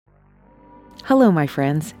Hello, my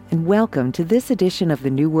friends, and welcome to this edition of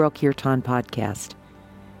the New World Kirtan podcast.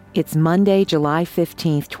 It's Monday, July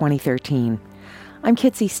 15th, 2013. I'm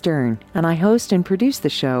Kitsy Stern, and I host and produce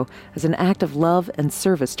the show as an act of love and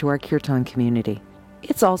service to our Kirtan community.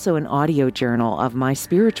 It's also an audio journal of my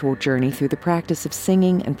spiritual journey through the practice of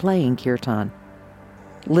singing and playing Kirtan.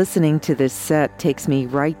 Listening to this set takes me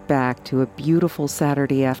right back to a beautiful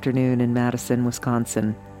Saturday afternoon in Madison,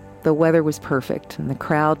 Wisconsin. The weather was perfect, and the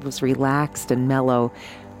crowd was relaxed and mellow,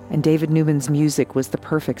 and David Newman's music was the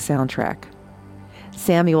perfect soundtrack.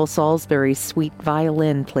 Samuel Salisbury's sweet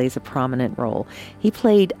violin plays a prominent role. He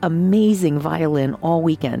played amazing violin all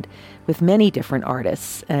weekend with many different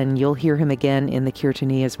artists, and you'll hear him again in the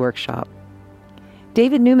Kirtaniya's workshop.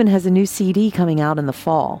 David Newman has a new CD coming out in the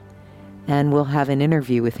fall, and we'll have an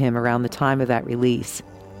interview with him around the time of that release.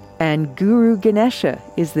 And Guru Ganesha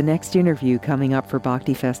is the next interview coming up for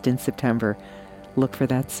Bhakti Fest in September. Look for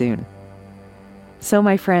that soon. So,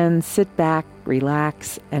 my friends, sit back,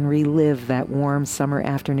 relax, and relive that warm summer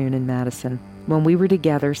afternoon in Madison when we were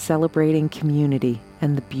together celebrating community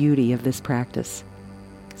and the beauty of this practice.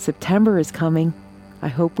 September is coming. I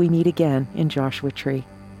hope we meet again in Joshua Tree.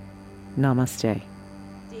 Namaste.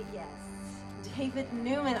 Yes, David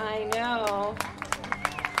Newman, I know.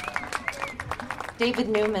 David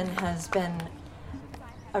Newman has been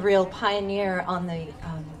a real pioneer on the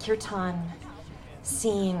Kirtan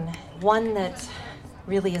scene, one that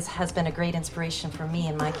really has been a great inspiration for me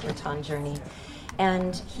in my Kirtan journey.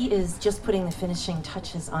 And he is just putting the finishing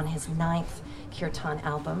touches on his 9th Kirtan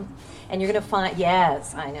album. And you're going to find,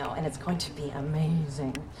 yes, I know, and it's going to be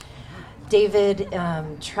amazing. David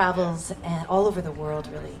travels all over the world,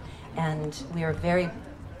 really, and we are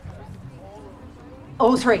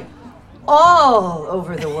all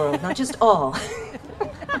over the world, not just all.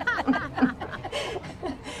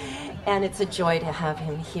 And it's a joy to have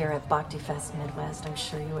him here at Bhakti Fest Midwest. I'm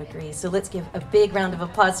sure you agree. So let's give a big round of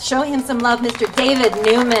applause. Show him some love, Mr. David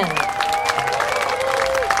Newman.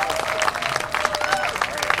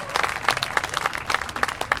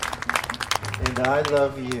 And I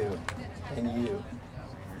love you, and you,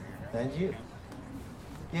 and you.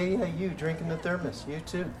 Yeah, you drinking the thermos. You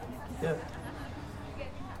too. Yeah.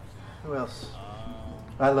 Who else?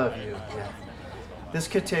 I love you. Yeah. This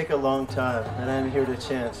could take a long time, and I'm here to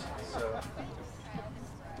chant. So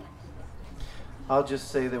I'll just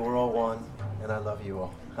say that we're all one, and I love you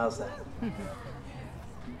all. How's that? This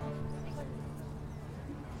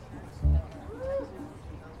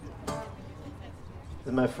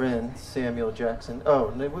is my friend Samuel Jackson. Oh,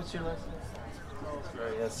 what's your last name?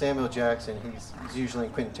 Sorry, Samuel Jackson. He's usually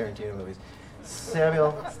in Quentin Tarantino movies.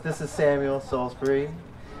 Samuel, this is Samuel Salisbury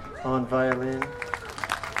on violin.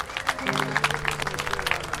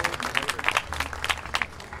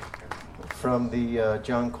 From the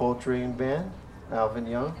John Coltrane band, Alvin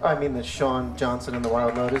Young. The Sean Johnson and the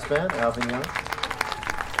Wild Lotus band, Alvin Young.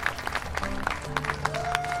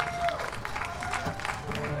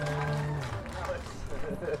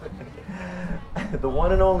 The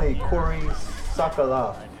one and only Corey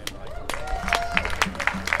Sakala.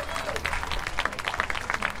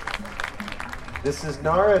 This is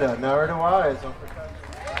Narada Wise.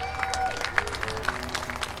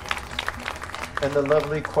 And the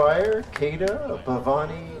lovely choir, Kata,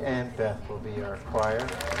 Bhavani, and Beth will be our choir.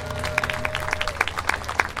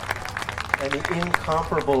 And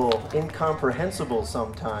the incomprehensible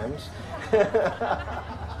sometimes.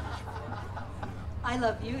 I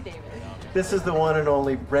love you, David. This is the one and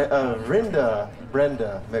only Brenda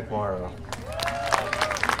McMorrow.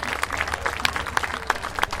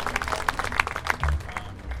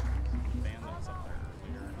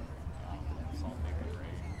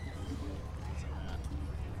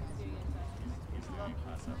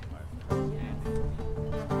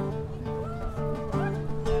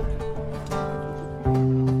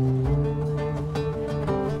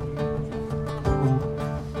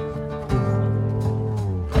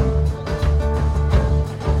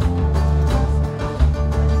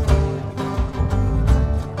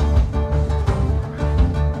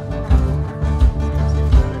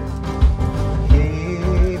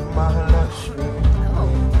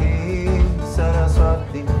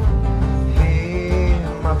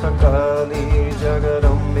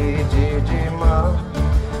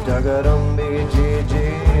 Jagadambi Jai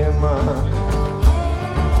Jai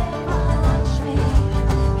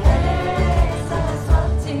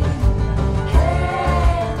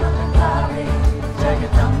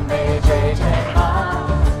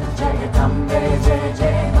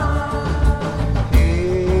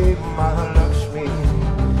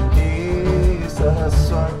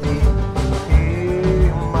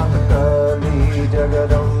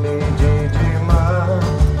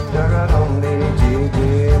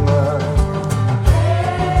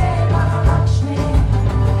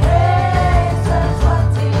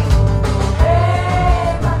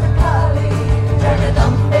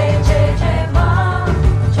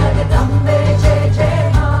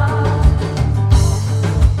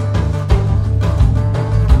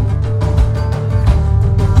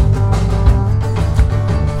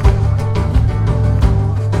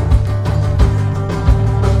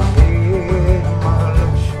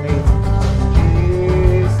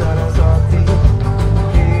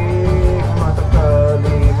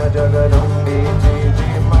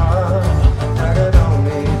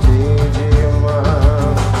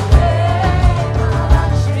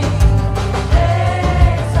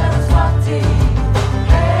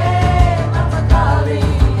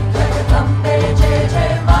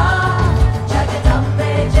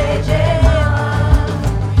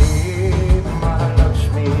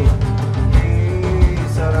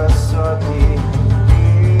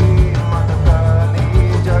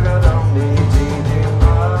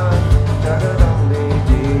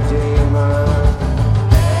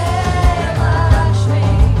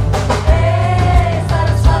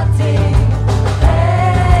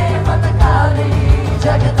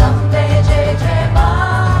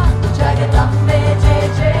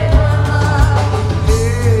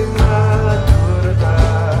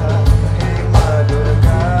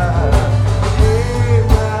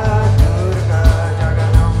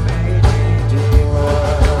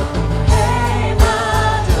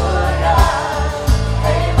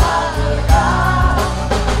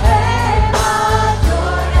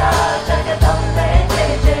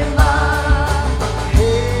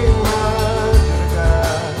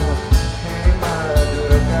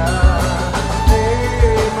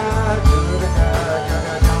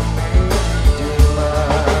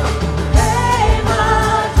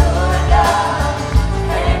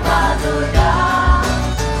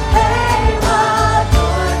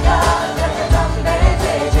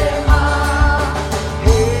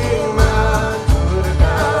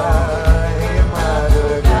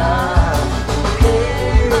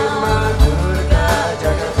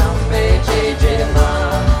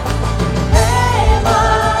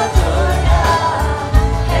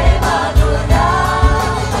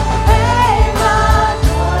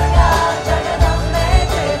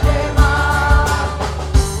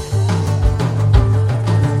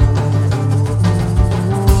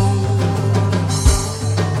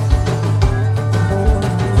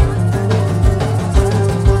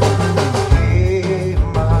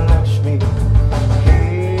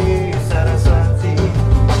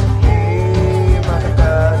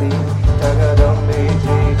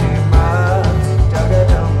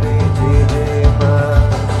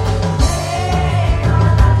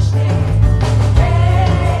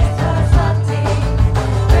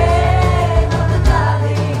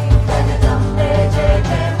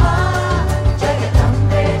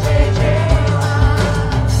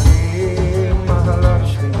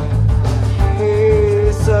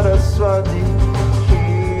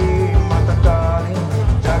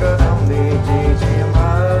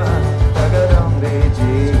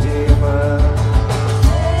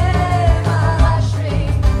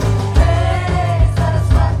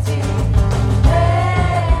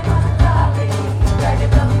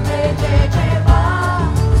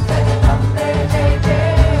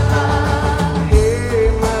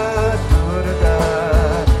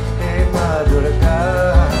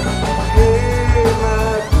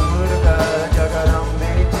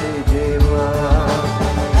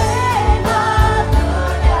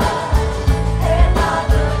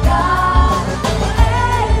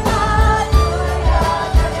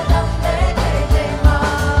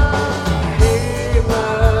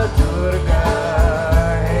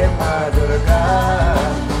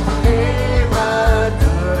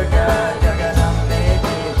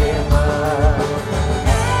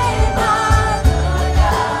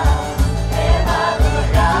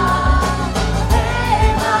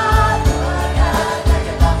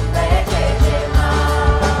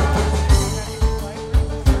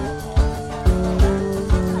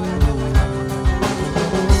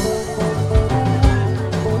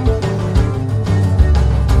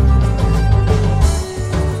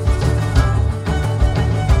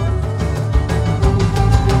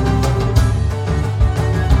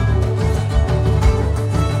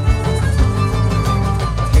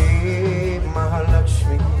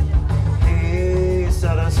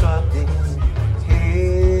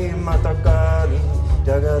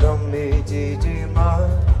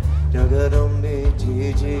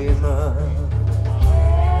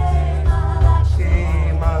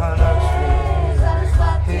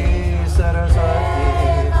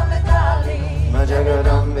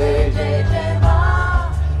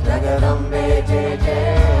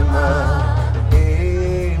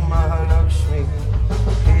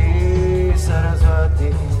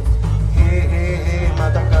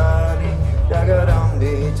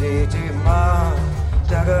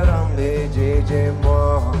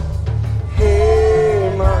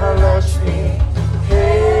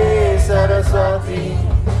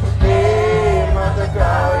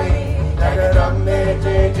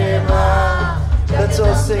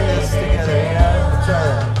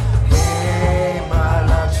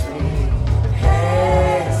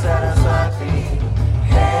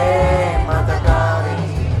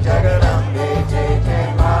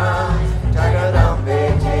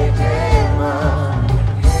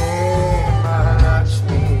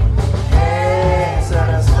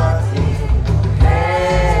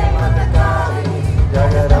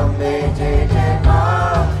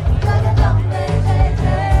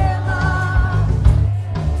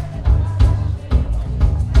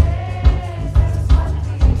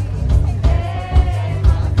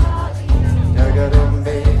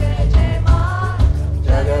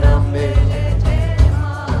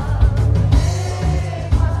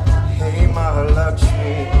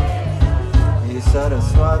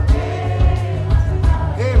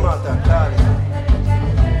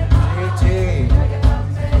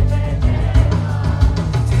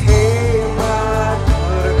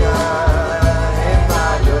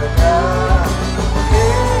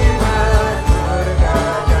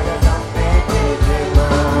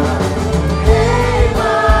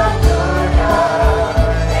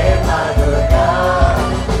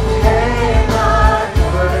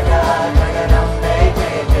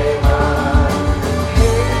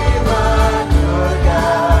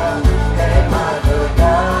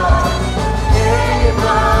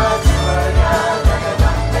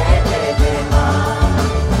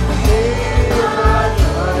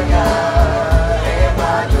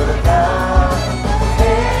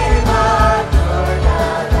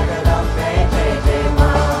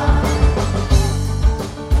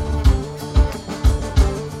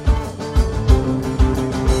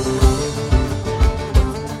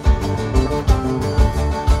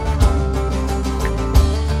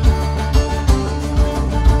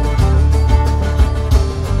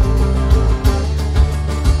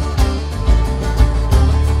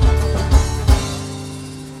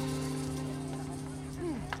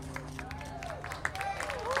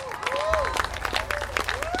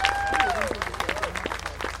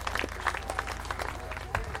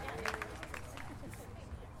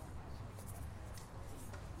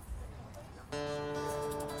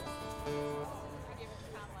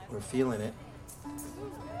We're feeling it.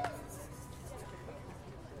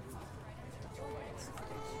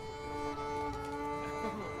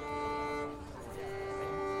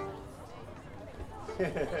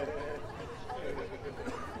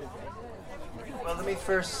 Well, let me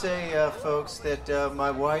first say, folks, that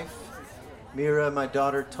my wife, Mira, and my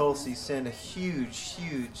daughter, Tulsi, send a huge,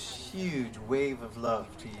 huge, huge wave of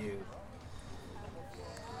love to you.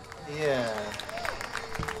 Yeah.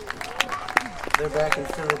 They're back in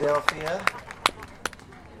Philadelphia.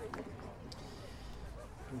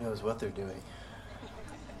 Who knows what they're doing?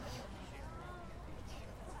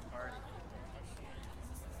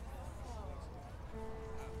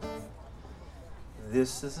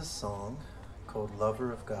 This is a song called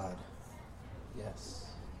Lover of God. Yes.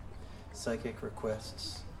 Psychic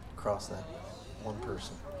requests across that one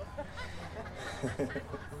person.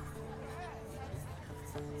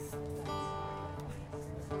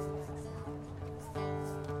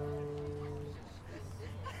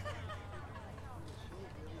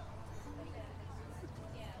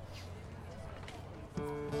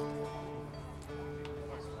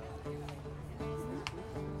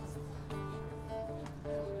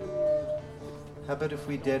 How about if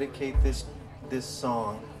we dedicate this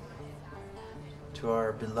song to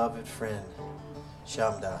our beloved friend,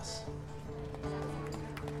 Shamdas?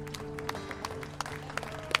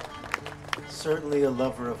 Certainly a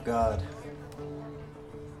lover of God.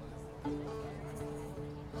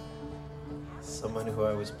 Someone who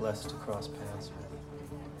I was blessed to cross paths with.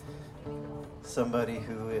 Somebody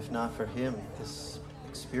who, if not for him, this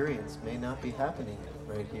experience may not be happening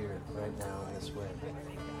right here, right now, in this way.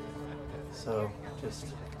 So, just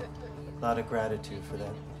a lot of gratitude for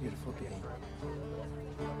that beautiful being.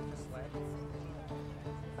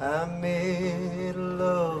 I made a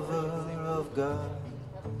lover of God,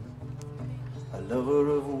 a lover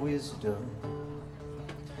of wisdom,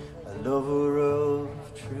 a lover of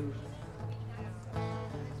truth.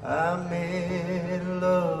 I made a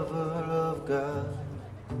lover of God.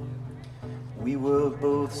 We were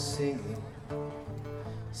both singing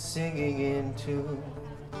in tune.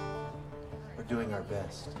 Doing our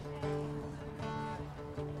best.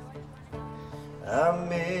 I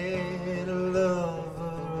made a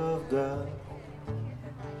lover of God,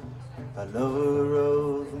 a lover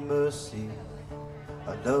of mercy,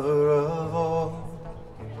 a lover of all.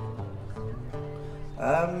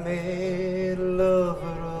 I made a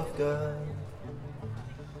lover of God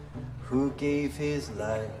who gave his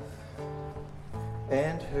life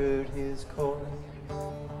and heard his call.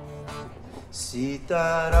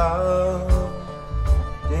 Sitaram,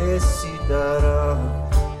 de Sitaram,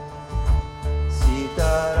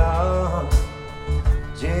 Sitaram,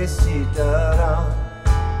 de Sitaram,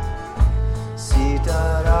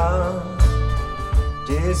 Sitaram,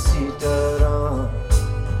 de Sitaram,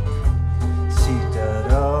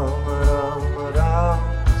 Sitaram, Ram, Ram,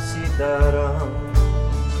 Sitaram.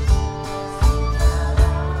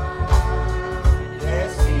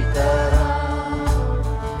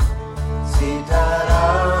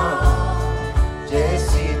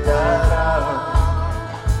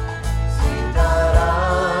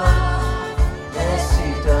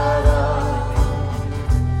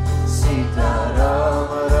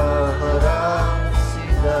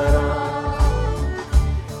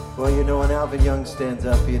 Alvin Young stands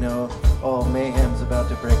up, all mayhem's about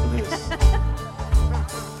to break loose.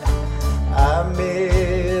 I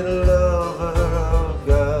made a lover of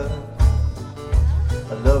God,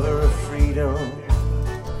 a lover of freedom,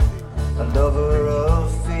 a lover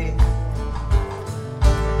of faith.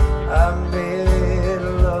 I made a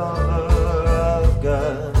lover of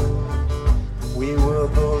God. We were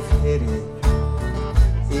both headed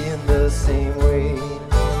in the same way.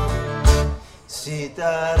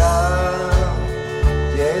 Sitaram,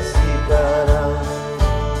 yes, Sitaram,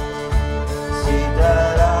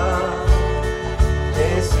 Sitaram,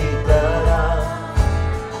 yes, Sitaram,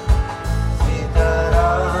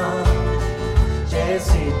 Sitaram, yes,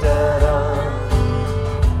 Sitaram,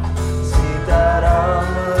 Sitaram,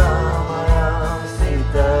 Ram, Ram,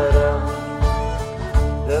 Sitaram.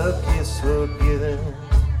 The gifts were given,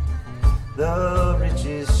 the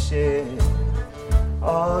riches shared.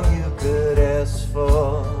 All you could ask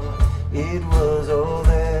for, it was all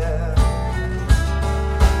there.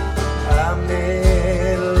 I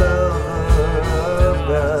made a lover of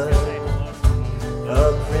God, a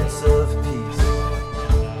prince of peace,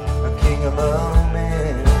 a king among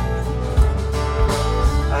men.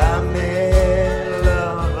 I made a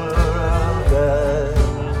lover of God.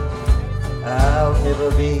 I'll never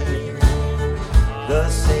be the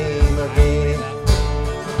same again.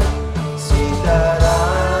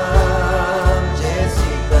 Sitaram, Jai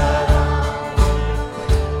Sitaram.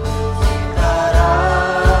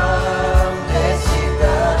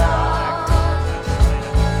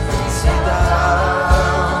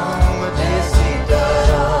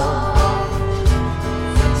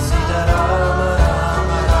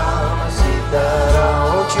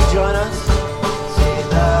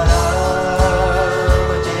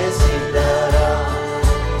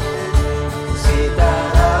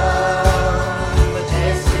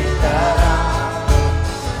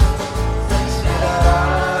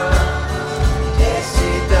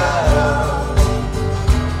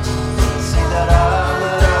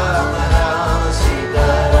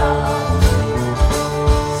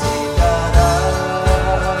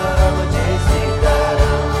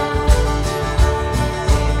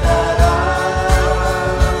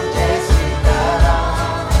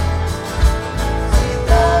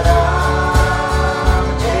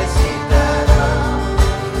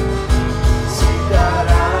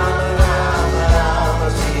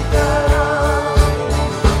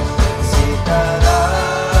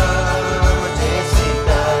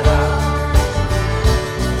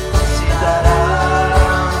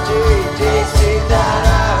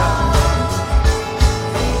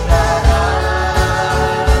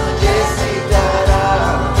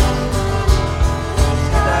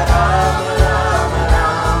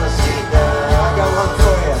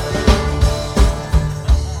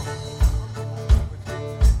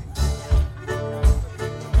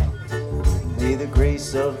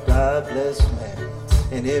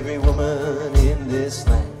 this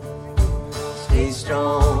land. Stay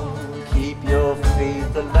strong, keep your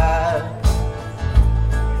faith alive.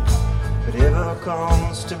 Whatever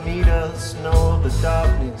comes to meet us, know the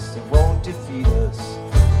darkness, it won't defeat us.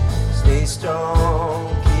 Stay strong,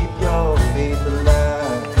 keep your faith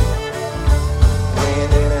alive.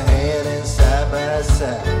 Hand in a hand and side by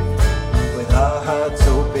side, with our hearts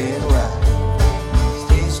open wide.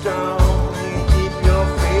 Stay strong and keep your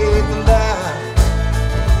faith alive.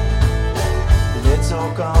 Let's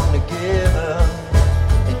all come together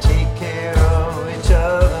and take care of each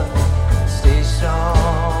other. Stay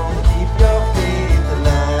strong, keep your faith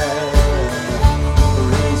alive.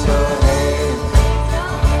 Raise your hand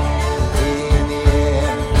in the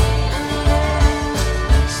air.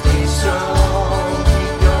 Stay strong,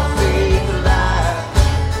 keep your faith alive.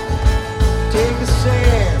 Take a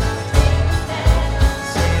stand,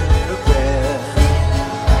 say a little prayer.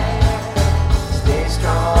 Stay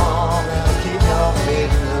strong and keep your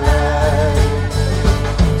faith alive.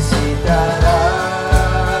 Sitaram,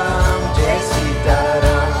 Jai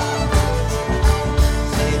Sitaram.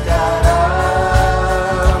 Sitaram,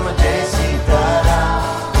 Jai Sitaram.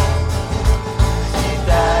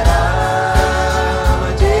 Sitaram,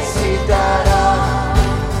 Jai Sitaram.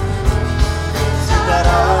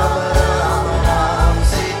 Sitaram, Ram, Ram,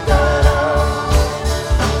 Sitaram.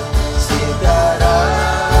 Sitaram,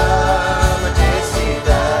 Jai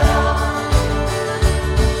Sitaram.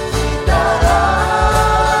 Sitaram,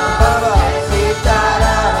 Baba,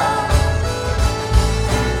 Sitaram.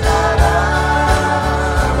 Sitaram,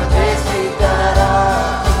 Jai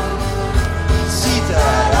Sitaram.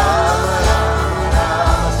 Sitaram, Ram,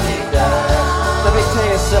 Ram, Sitaram. Let me tell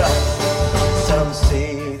you something. Some say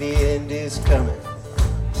the end is coming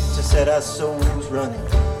to set our souls running,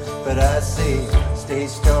 but I say stay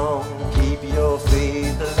strong, keep your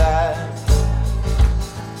faith alive.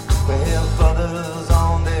 We help others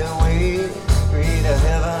on their way, create a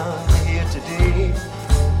heaven here today.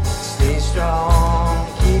 Stay strong,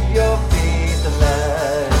 keep your faith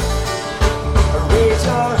alive. Raise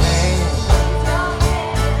your hand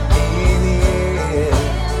in the air.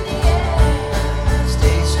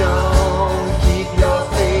 Stay strong, keep your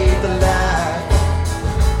faith alive.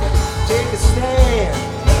 Take a stand,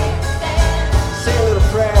 say a little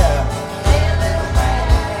prayer.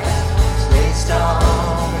 Stay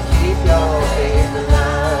strong, keep your faith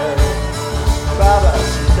alive. Baba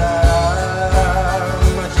Sitaram,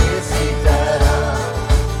 Jai Sitaram.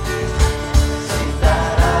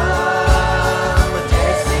 Sitaram,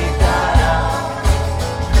 Jai Sitaram.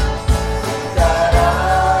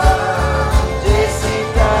 Sitaram, Jai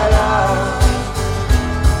Sitaram.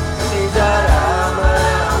 Sitaram,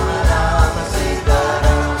 Ram, Ram,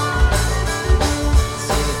 Sitaram.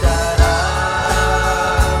 Sitaram,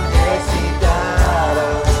 Jai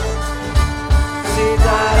Sitaram.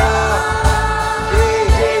 Sitaram, Jai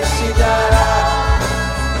Jai Sitaram.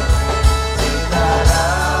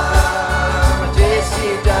 Sitaram, Jai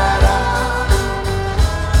Sitaram.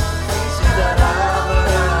 Sitaram,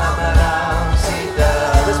 Ram, Ram,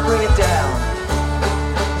 Sitaram. Let's bring it down.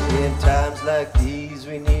 In times like these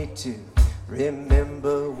we need to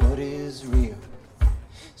remember what is real.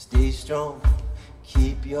 Stay strong,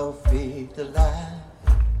 keep your faith alive.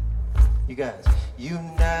 You guys,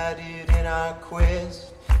 united in our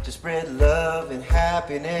quest to spread love and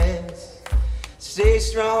happiness. Stay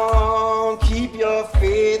strong, keep your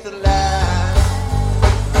faith alive.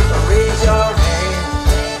 Raise your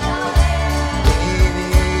hands in the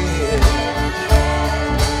air.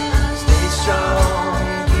 Stay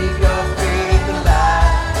strong, keep your faith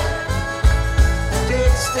alive. Take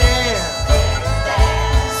a stand,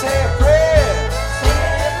 say a prayer.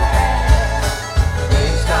 Stay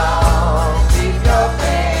strong, keep your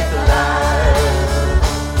faith alive.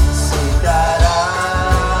 Sitaram,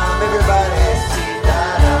 everybody,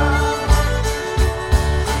 Sitaram.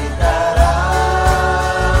 Sitaram,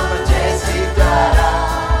 Jai Sitaram.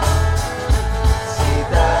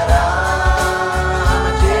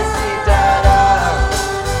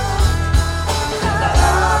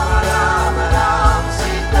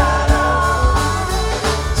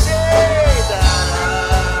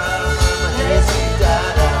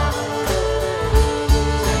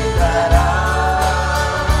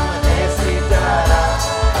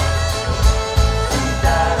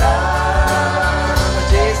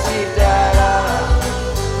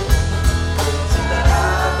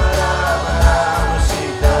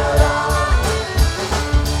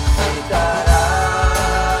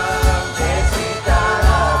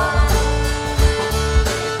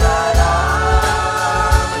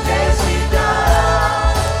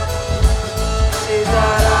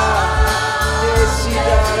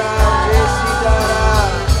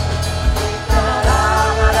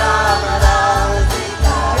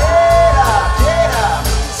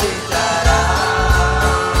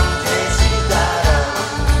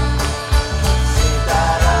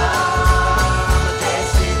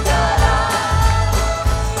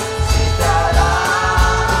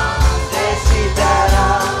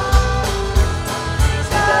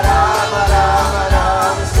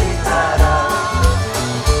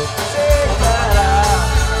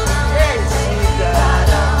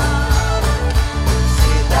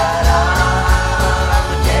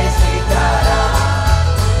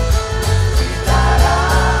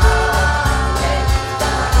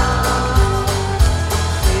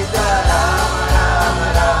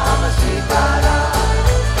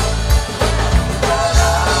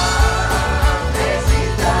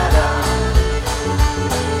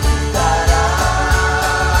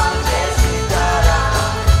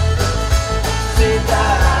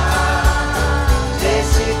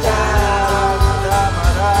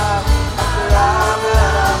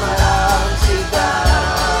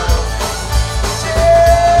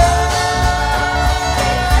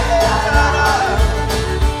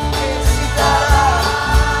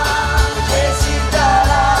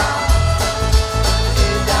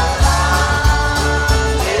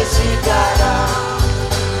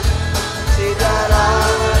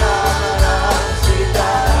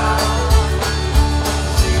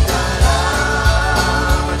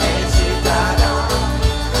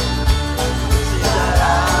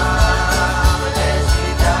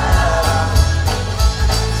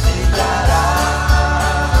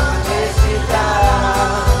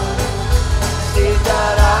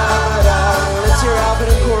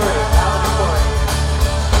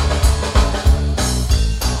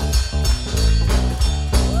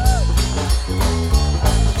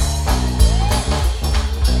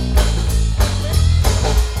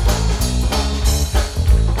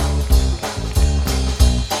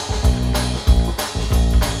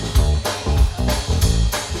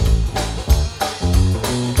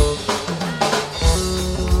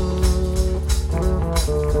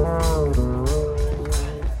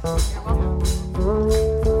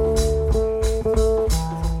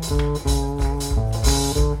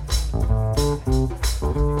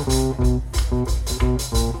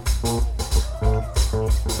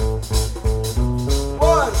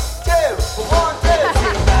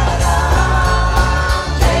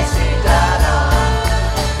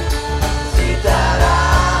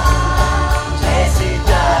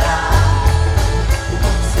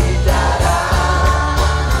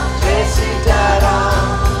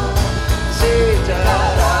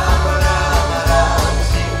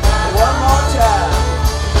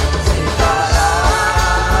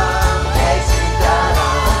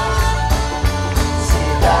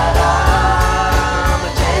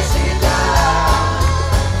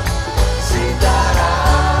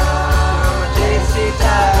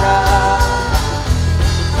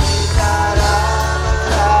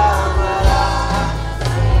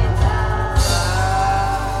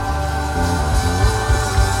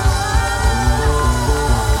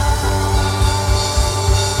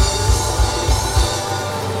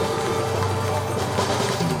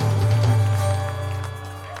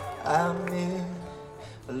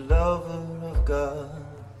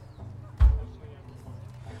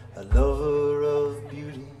 a lover of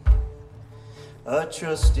beauty, a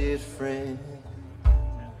trusted friend.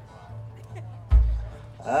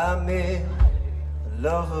 I met a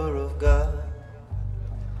lover of God,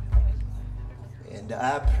 and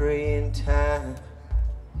I pray in time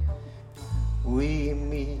we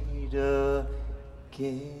meet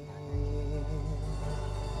again.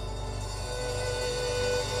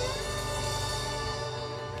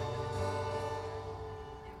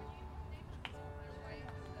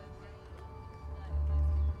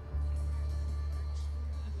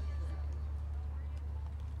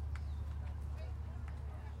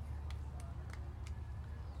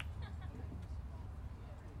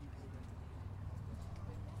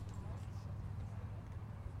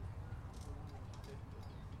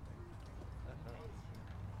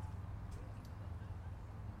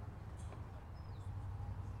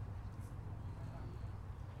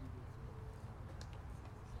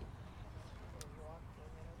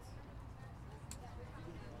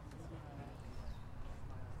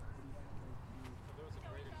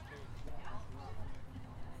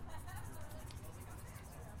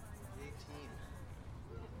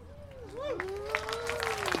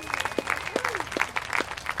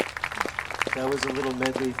 That was a little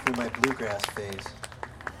medley through my bluegrass phase.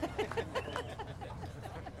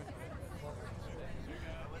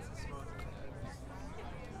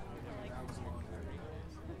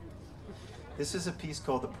 This is a piece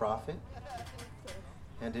called The Prophet,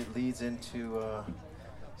 and it leads into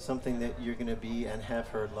something that you're going to be and have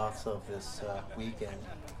heard lots of this weekend.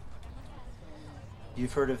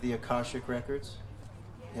 You've heard of the Akashic Records?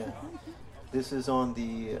 Yeah. This is on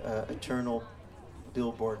the eternal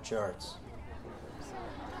Billboard charts.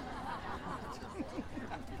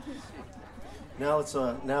 Now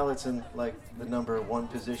it's in like the number 1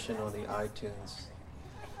 position on the iTunes.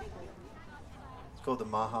 It's called the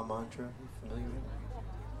Maha Mantra. You familiar with it?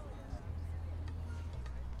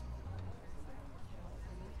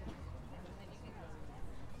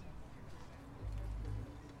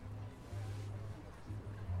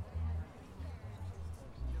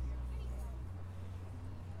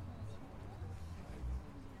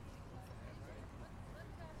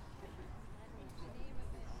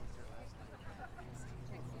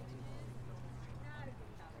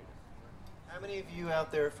 How many of you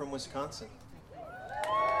out there are from Wisconsin?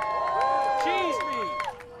 Cheese me!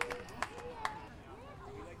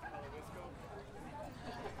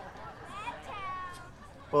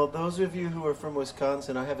 Well, those of you who are from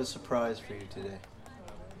Wisconsin, I have a surprise for you today.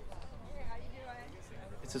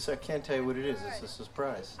 I can't tell you what it is. It's a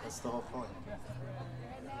surprise. That's the whole point.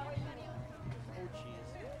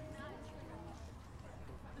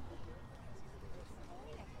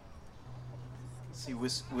 See,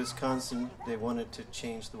 Wisconsin, they wanted to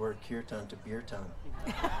change the word kirtan to beer time.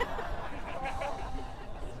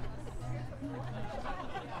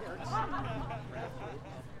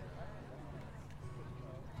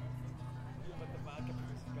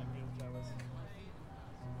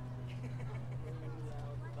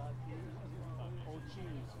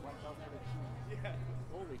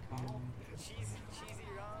 Holy cow. Cheesy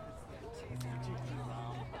Ram. Cheesy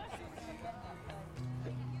Ram.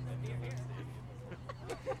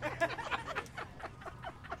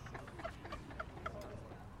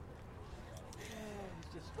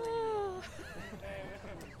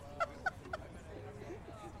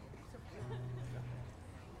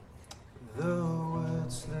 The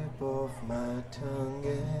words slip off my tongue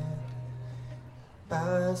and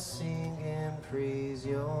I sing and praise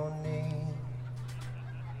your name.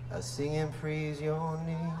 I sing and praise your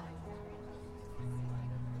name.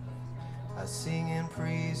 I sing and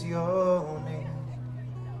praise your name.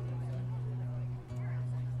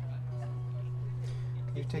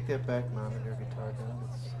 Can you take that back, Mom, and your guitar down?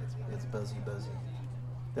 It's buzzy.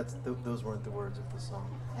 Those weren't the words of the song.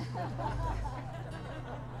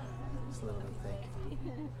 Just a little bit, thank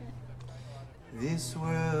you. This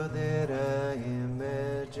world that I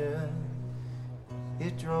imagine,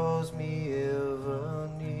 it draws me ever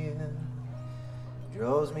near,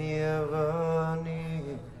 draws me ever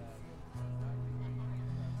near,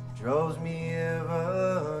 draws me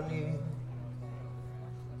ever near.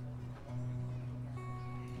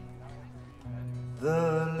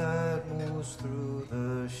 The light moves through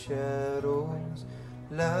the shadows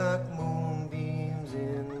like moonbeams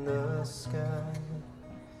in the sky,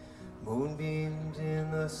 moonbeams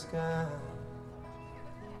in the sky,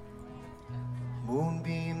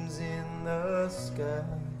 moonbeams in the sky.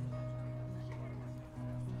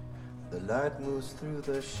 The light moves through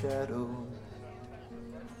the shadows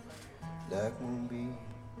like moonbeams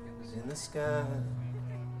in the sky.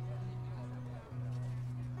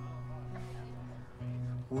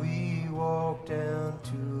 We walk down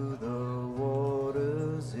to the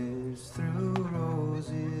water's edge, through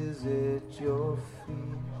roses at your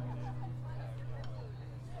feet.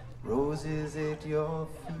 Roses at your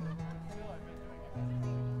feet.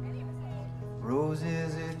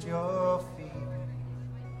 Roses at your feet.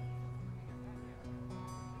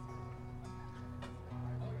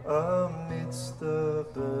 Amidst the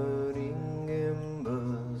burning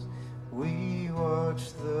embers, we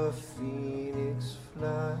watch the phoenix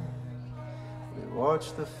fly. We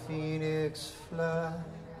watch the phoenix fly.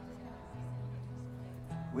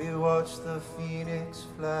 We watch the phoenix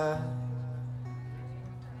fly.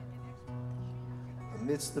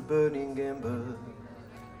 Amidst the burning embers,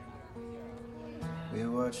 we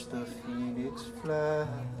watch the phoenix fly.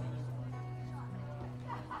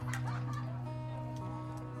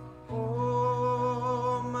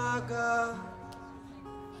 Oh my God,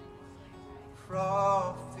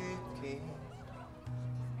 prophet king,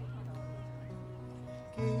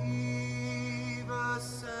 gave a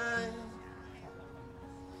sign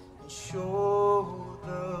and showed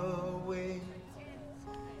the way.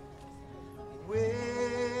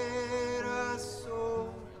 Where our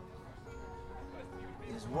soul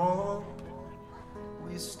is one,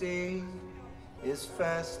 we stay as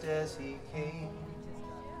fast as he came.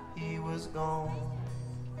 He was gone,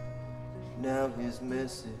 now his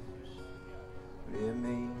message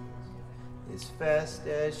remains. As fast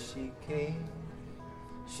as she came,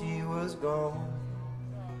 she was gone,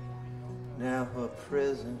 now her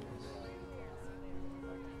presence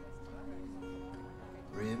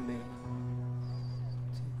remains.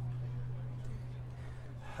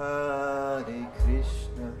 Hare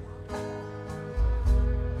Krishna,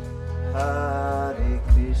 Hare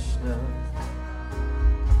Krishna,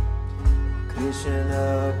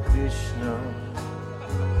 Krishna Krishna,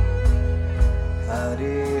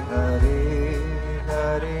 Hare Hare,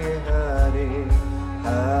 Hare Hare,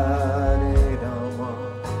 Hare Rama,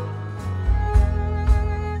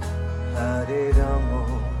 Hare Rama,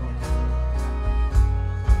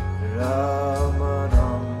 Rama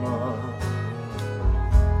Rama,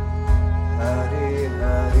 Hare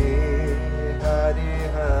Hare, Hare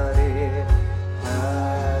Hare,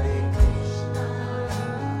 Hare Krishna,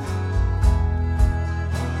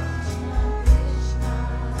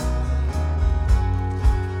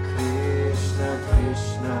 Krishna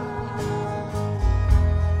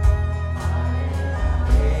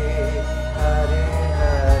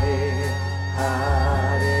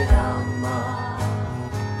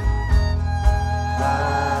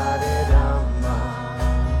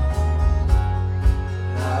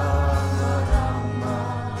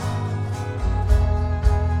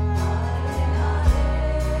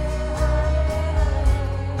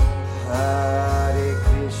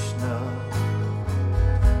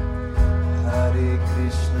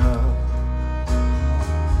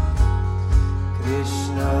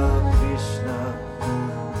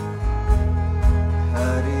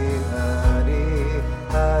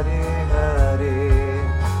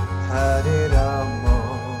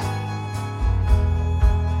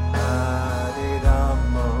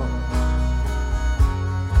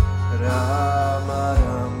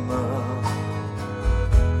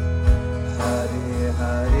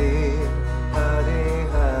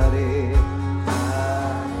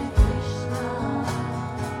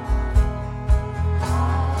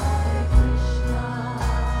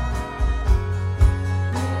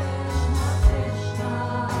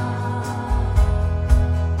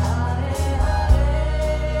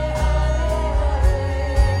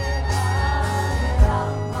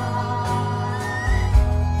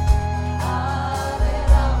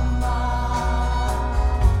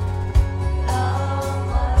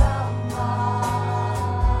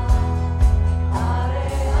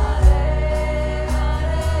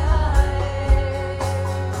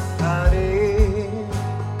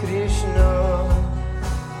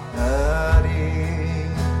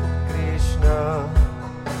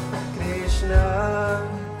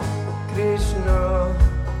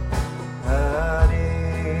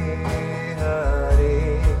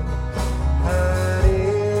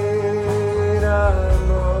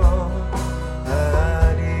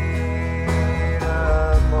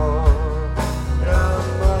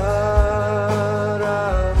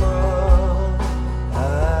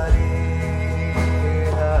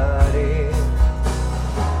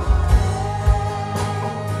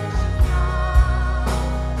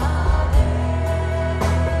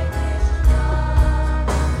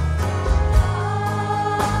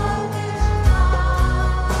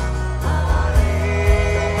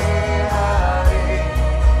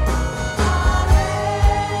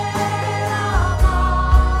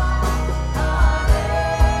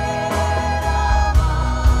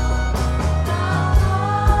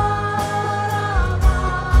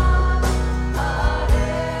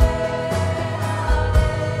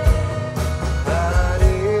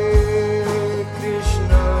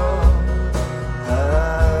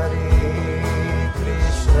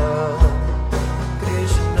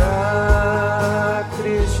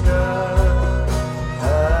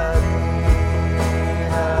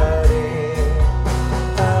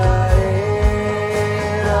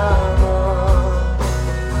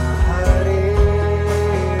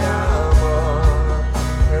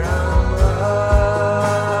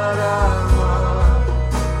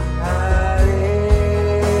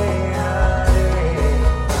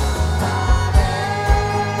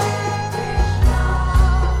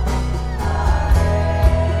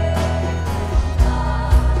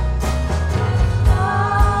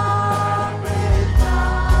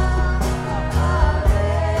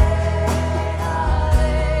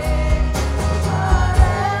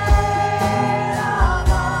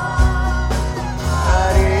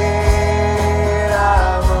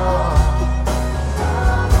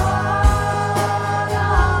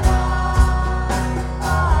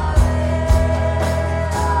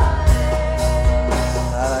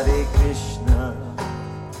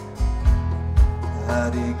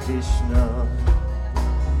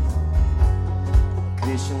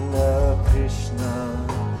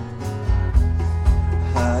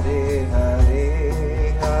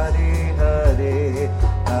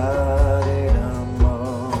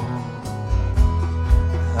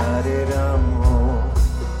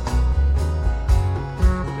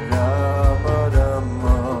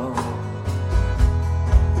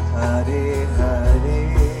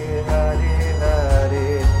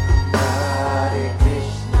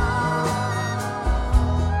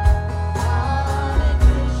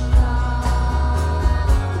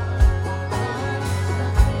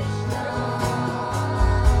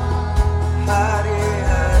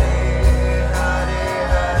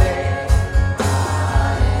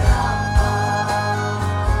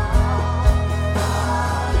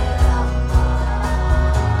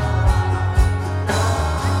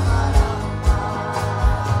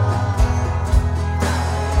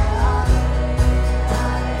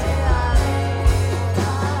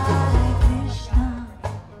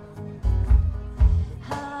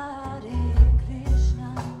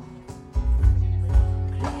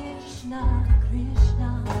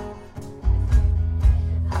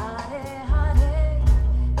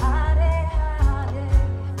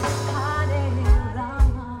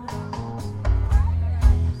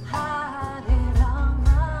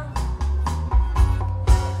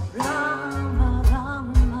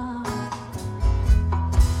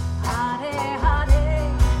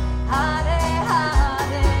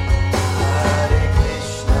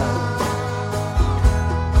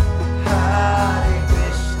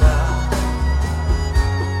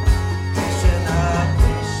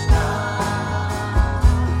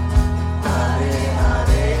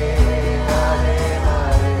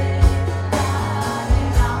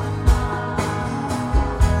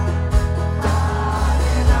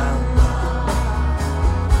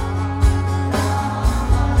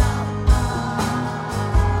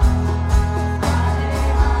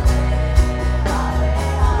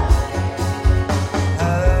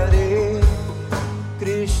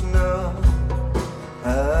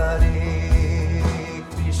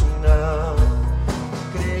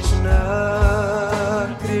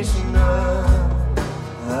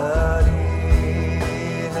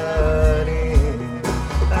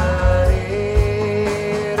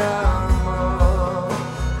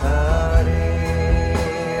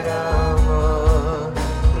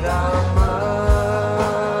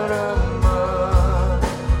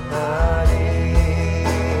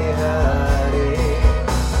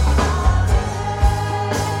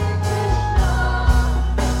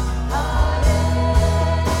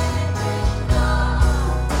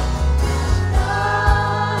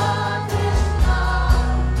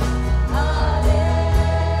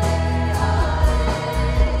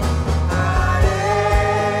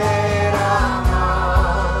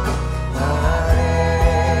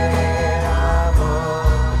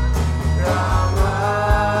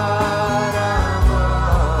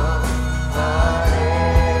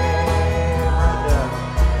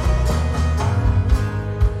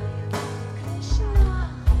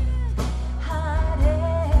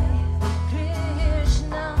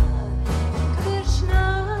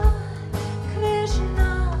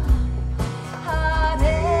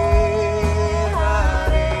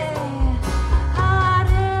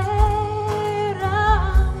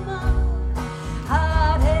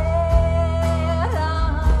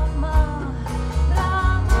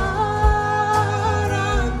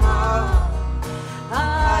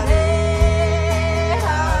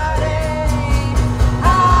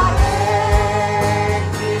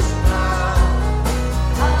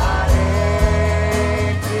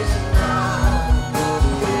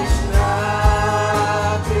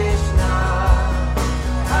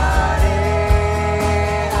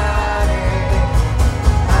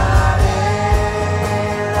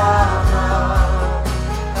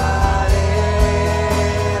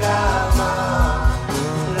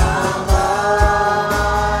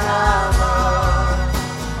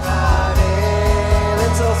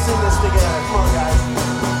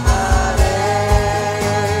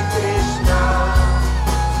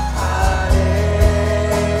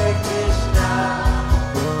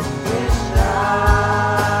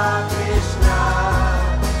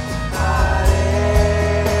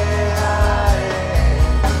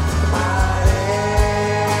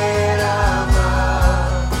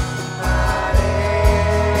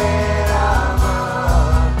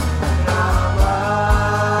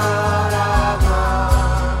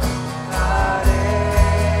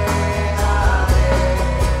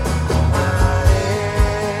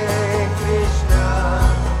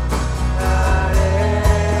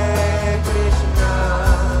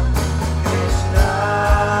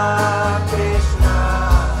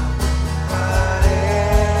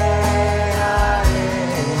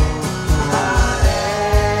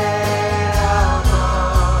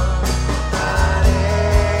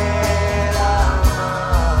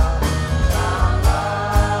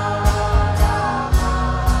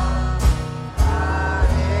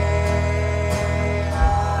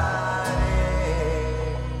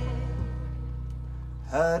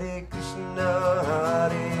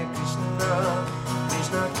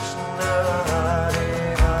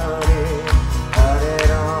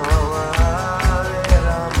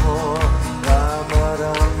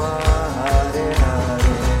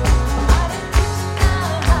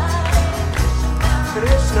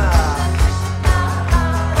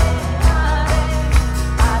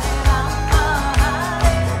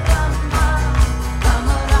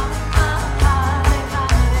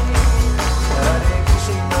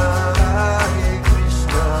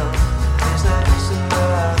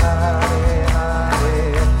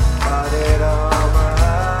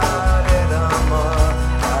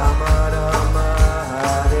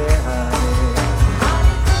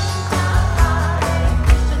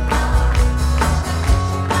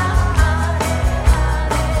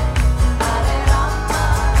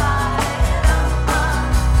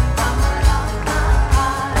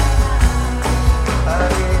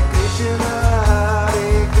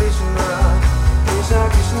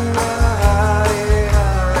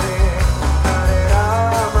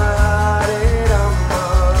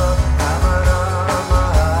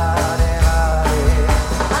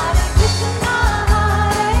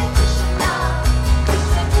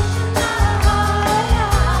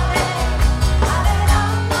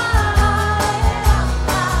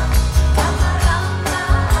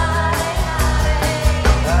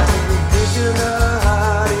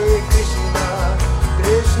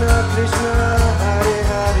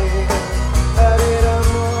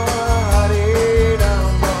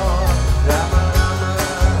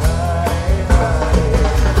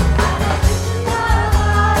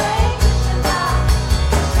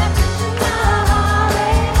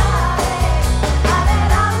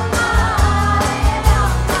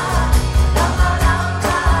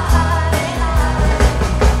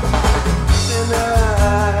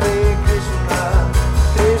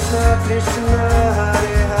Krishna,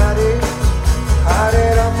 Hare Hare, Hare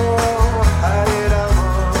Rama, Hare Rama,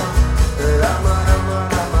 Rama Rama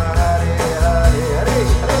Rama, Hare Hare, Hare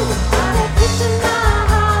Hare. Hare Krishna,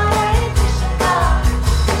 Krishna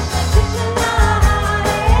Krishna,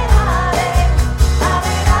 Hare Hare,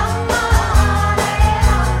 Hare Rama,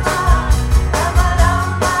 Rama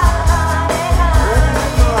Rama, Hare Hare.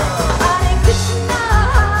 Hare Krishna,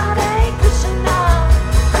 Krishna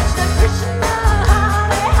Krishna,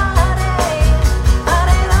 Hare Hare,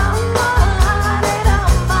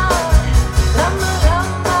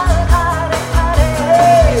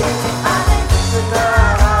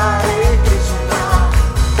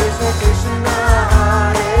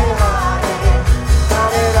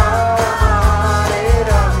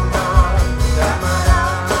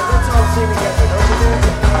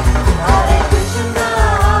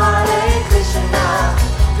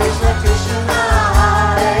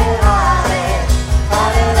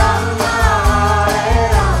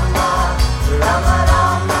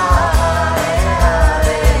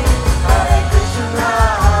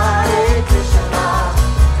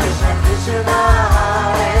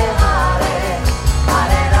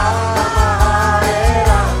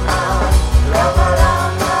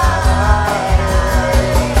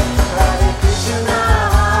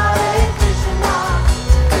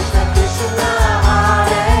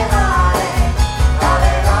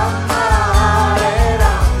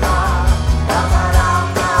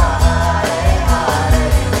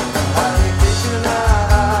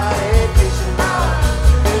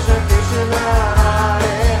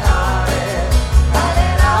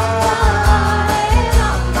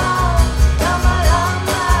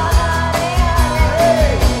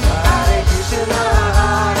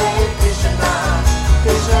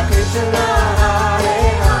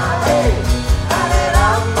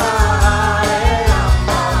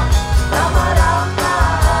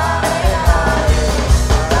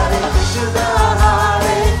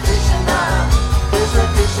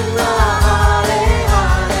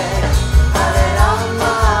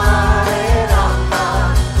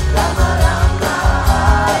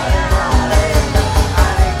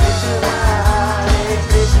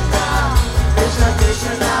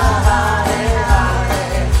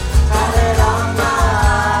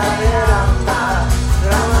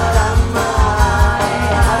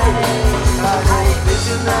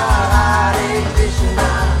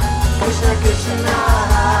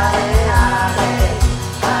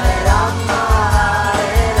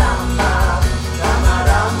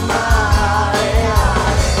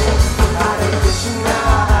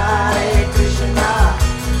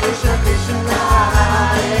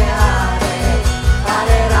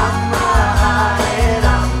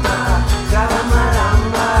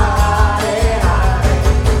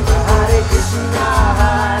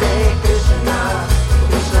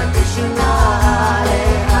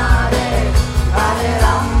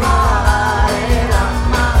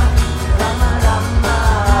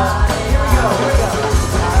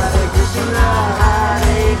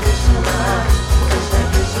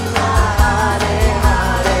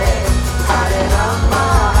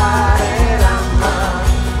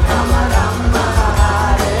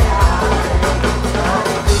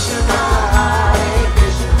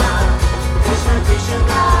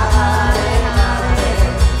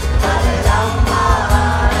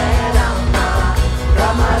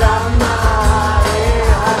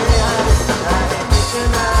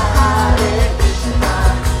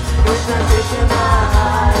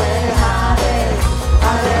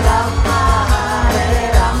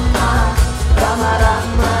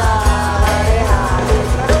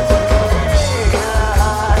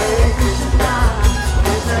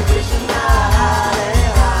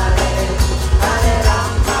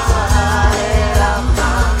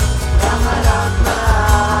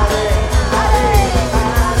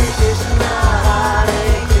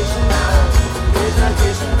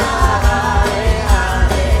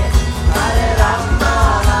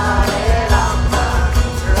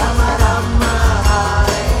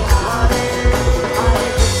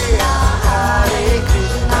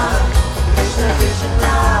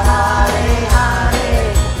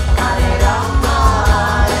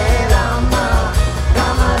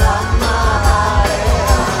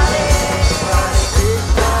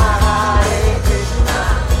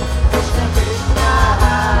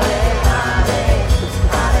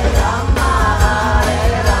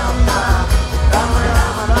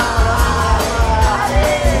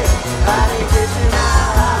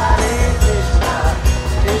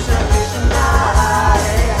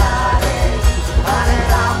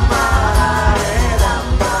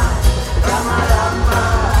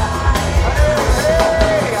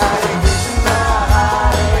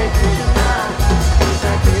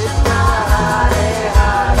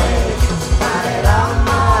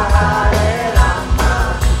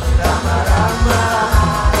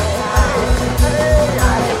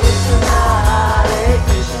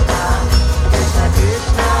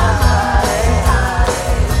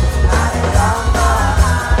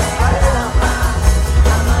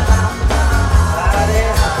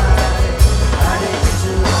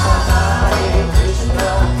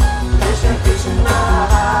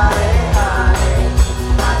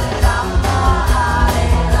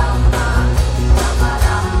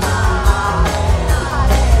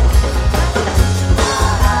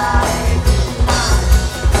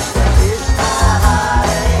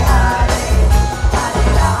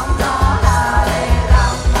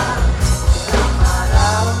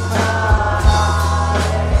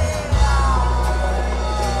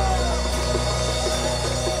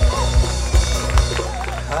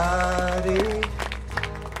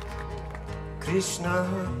 Krishna,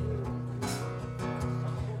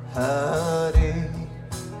 Hare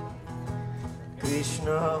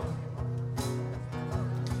Krishna,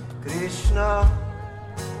 Krishna,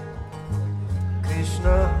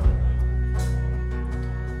 Krishna,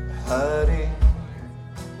 Hare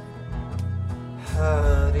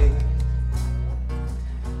Hare,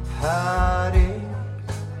 Hare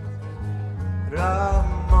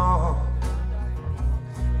Rama,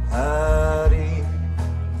 Hare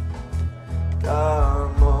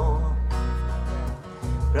Rama,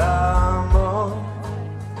 Rama,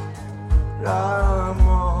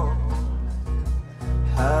 Rama,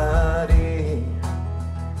 Hare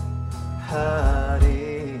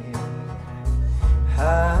Hare,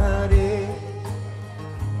 Hare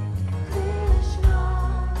Krishna,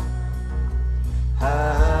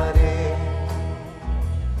 Hare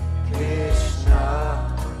Krishna,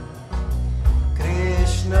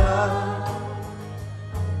 Krishna,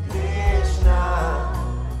 Krishna,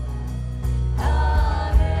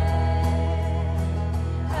 Hare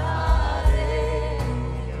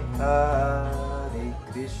Hare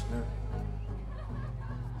Krishna,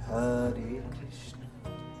 Hare Krishna,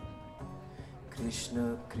 Krishna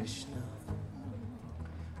Krishna,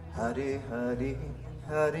 Hare Hare,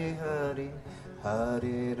 Hare Hare,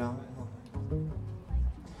 Hare Rama,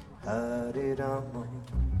 Hare Rama,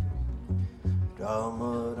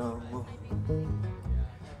 Rama Rama,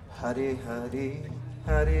 Hare Hare,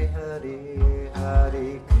 Hare Hare,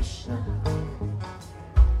 Hare Krishna,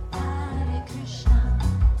 Hare Krishna,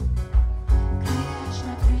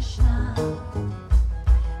 Krishna Krishna,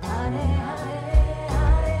 Hare Hare,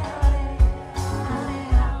 Hare Hare, Hare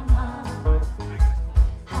Rama,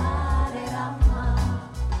 Hare Rama,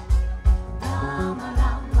 Rama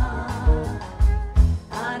Rama,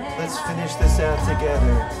 Hare let's finish this out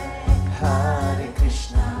together. Hare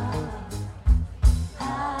Krishna,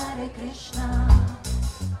 Hare Krishna,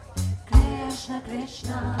 Krishna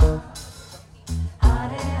Krishna,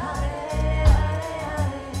 Hare Hare, Hare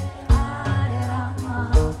Hare, Hare Rama,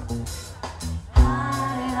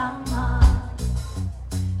 Hare Rama,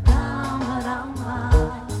 Rama Rama,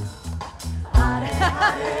 Hare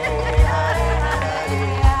Hare, Hare Hare,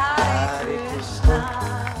 Hare Krishna,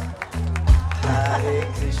 Hare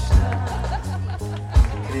Krishna,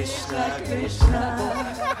 Krishna Krishna,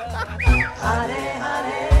 Hare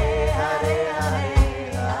Hare, Hare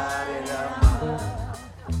Hare, Hare Rama,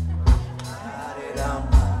 Hare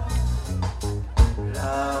Rama,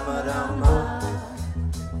 Rama Rama,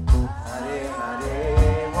 Hare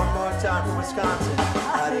Hare. One more time from Wisconsin.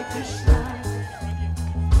 Hare Krishna,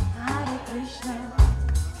 Hare Krishna,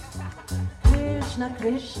 Krishna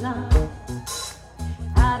Krishna,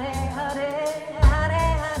 Hare Hare,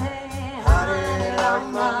 Hare Hare, Hare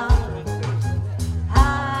Rama,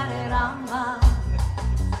 Hare Rama,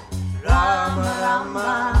 Rama Rama.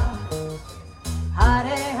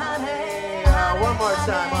 Hare Hare, One more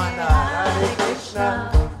time on that. Hare Krishna,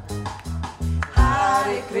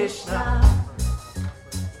 Hare Krishna,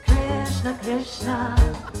 Krishna Krishna,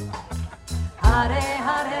 Hare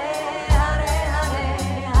Hare, Hare Hare,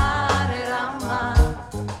 Hare Rama,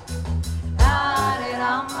 Hare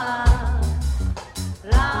Rama,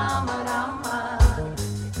 Rama Rama,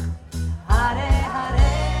 Hare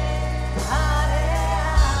Hare, Hare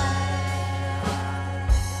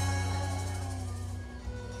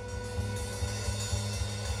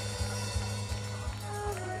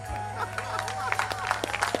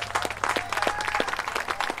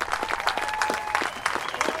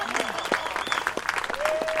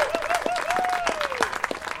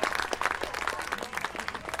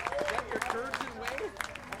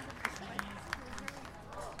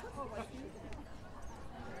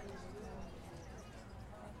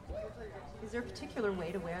Is there a particular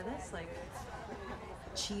way to wear this? Like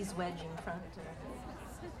cheese wedge in front?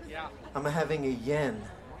 Yeah. I'm having a yen.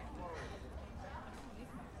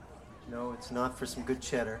 No, it's not for some good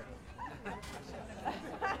cheddar.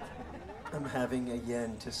 I'm having a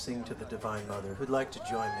yen to sing to the Divine Mother. Who'd like to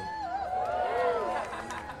join me?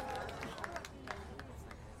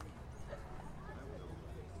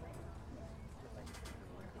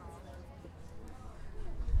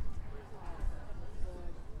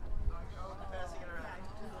 Passing it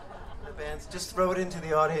around. The bands, just throw it into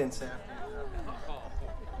the audience after.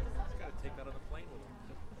 He's got to take that on the plane with him.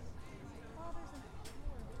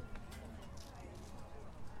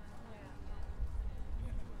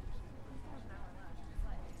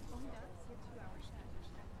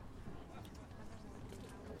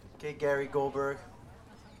 Okay, Gary Goldberg.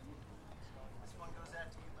 This one goes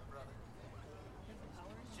out to you, my brother.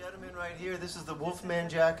 Gentlemen right here, this is the Wolfman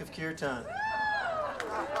Jack of Kirtan.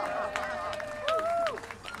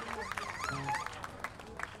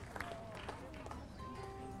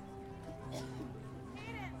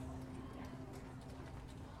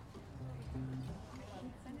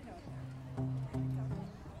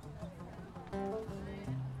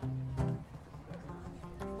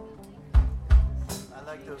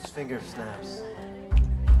 like those finger snaps.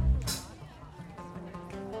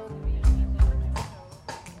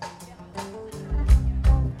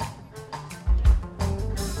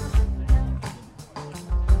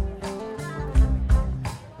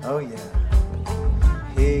 Oh yeah.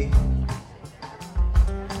 Hey,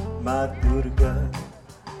 Ma Durga,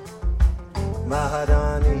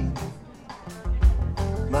 Maharani,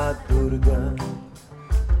 Ma Durga.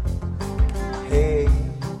 Hey,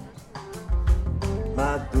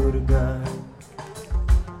 Ma Durga,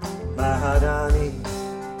 Maharani,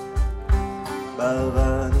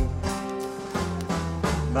 Bhavani,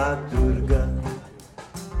 Ma Durga.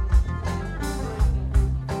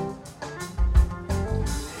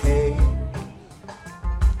 Hey,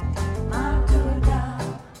 Ma Durga,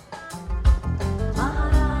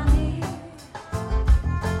 Maharani,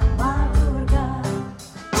 Ma Durga.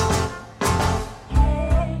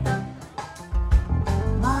 Hey,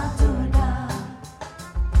 Ma Durga,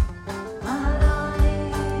 Maharani,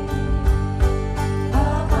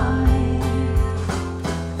 Bhavani,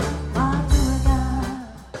 Ma Durga.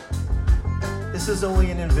 this is only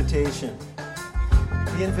an invitation.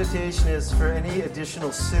 The invitation is for any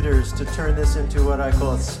additional sitters to turn this into what I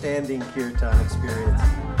call a standing kirtan experience.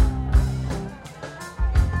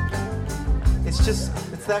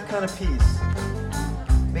 It's that kind of piece.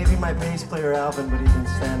 Maybe my bass player Alvin would even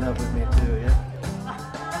stand up with me too, yeah?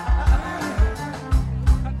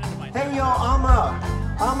 Hey yo, Amma!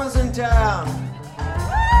 Amma's in town!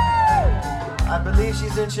 I believe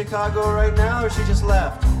she's in Chicago right now, or she just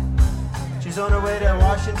left. She's on her way to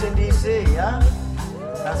Washington, D.C., yeah?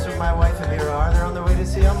 That's what my wife and me are. They're on their way to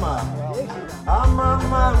see Amma. Amma,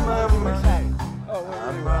 Amma, Amma.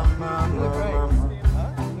 Amma, Amma, Amma.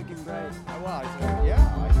 Looking great. Oh, wow. Yeah,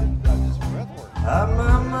 I did just breath work. Amma,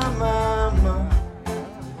 Amma, Amma.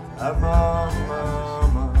 Amma, Amma,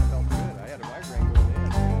 Amma. I felt good. I had a migraine going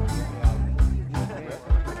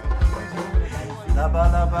in. La ba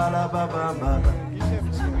la ba la ba ba ba. You just have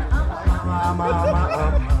to see me. Amma, Amma,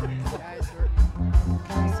 Amma.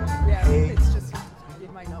 Yeah, Hey. it's just, you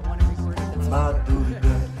might not want to record it. That's Ma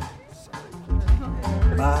Durga,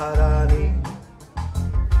 Maharani,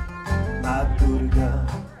 Ma Durga.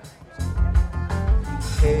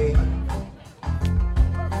 Hey,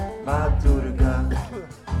 Ma Durga,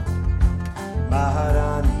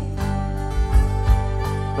 Maharani,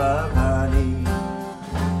 Bhavani,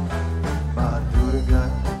 Ma Durga.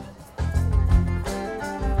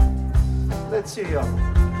 Let's see y'all.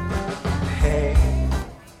 Hey.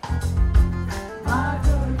 Ma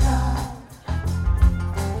Durga,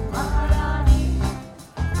 Maharani,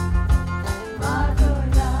 Ma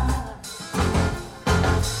Durga.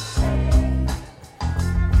 Hey,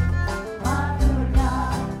 Ma Durga,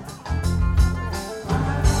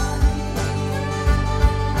 Maharani,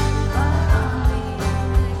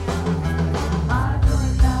 Ma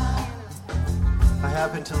Durga. I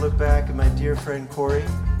happen to look back at my dear friend Corey.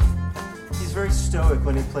 He's very stoic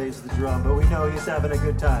when he plays the drum, but we know he's having a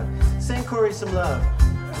good time. Send Corey some love.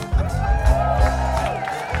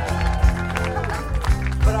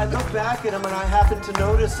 But I look back at him and I happen to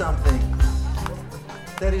notice something.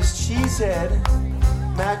 That his cheese head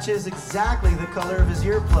matches exactly the color of his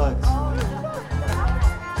earplugs.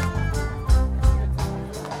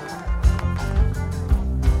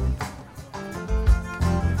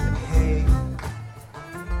 Hey,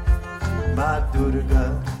 Ma Durga,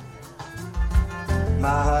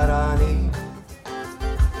 Maharani,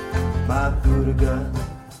 Ma Durga.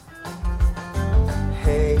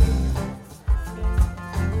 Hey,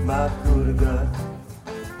 Ma Durga,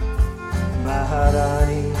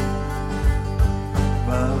 Maharani,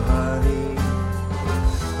 Bhavani,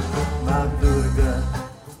 Ma Durga.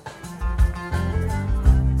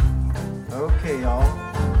 Okay, y'all.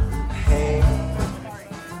 Hey,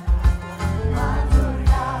 Ma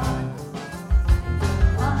Durga,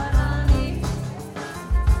 Maharani,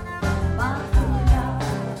 Ma Durga.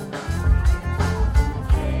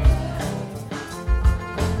 Hey,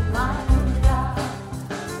 Ma Durga,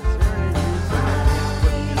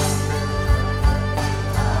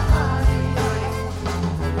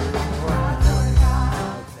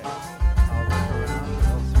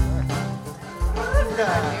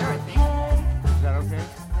 Is that okay?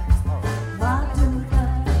 Oh. Ma Durga,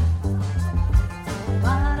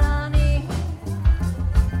 Maharani,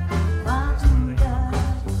 Ma Durga.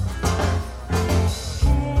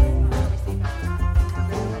 Hey,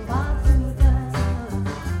 Ma Durga,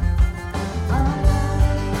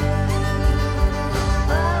 Maharani,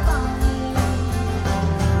 Bhavani,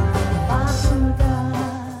 Ma Durga.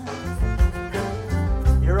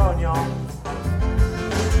 you're on, y'all.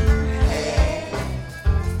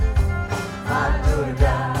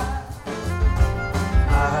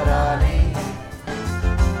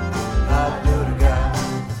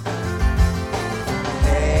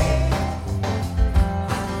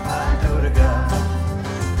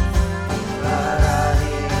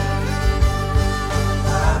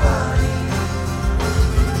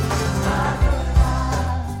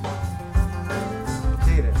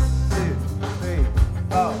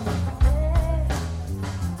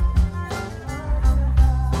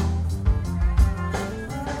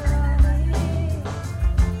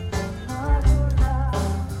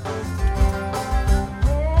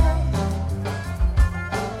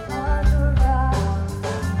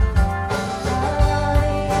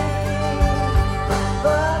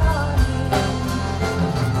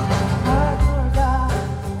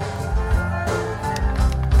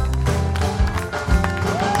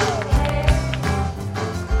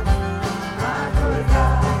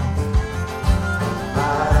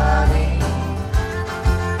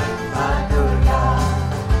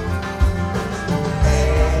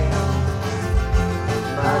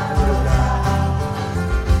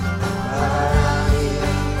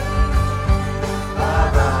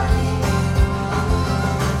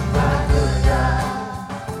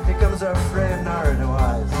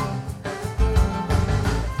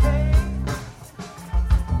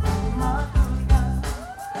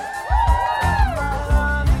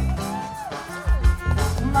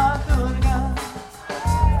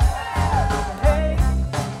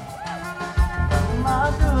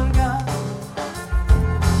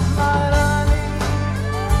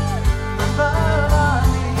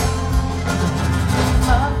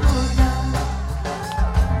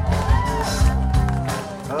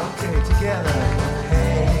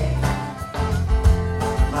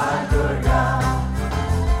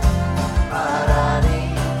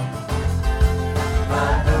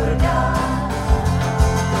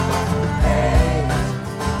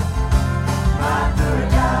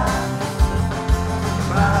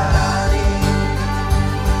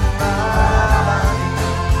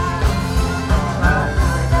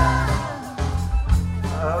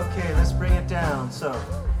 So,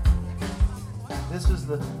 this is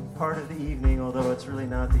the part of the evening, although it's really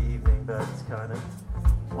not the evening, but it's kind of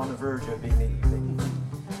on the verge of being the evening,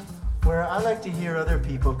 where I like to hear other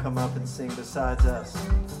people come up and sing besides us.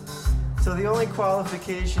 So the only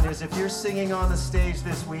qualification is if you're singing on the stage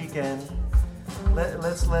this weekend,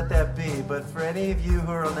 let's let that be. But for any of you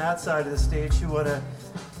who are on that side of the stage who want to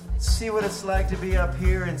see what it's like to be up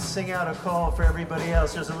here and sing out a call for everybody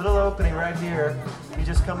else, there's a little opening right here. You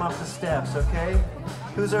just come up the steps, okay?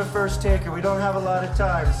 Who's our first taker? We don't have a lot of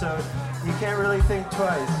time, so you can't really think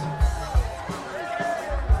twice.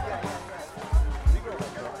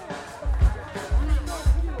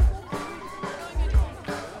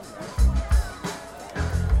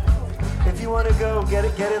 If you want to go, get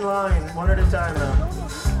in line, one at a time though.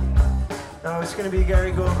 Oh, it's going to be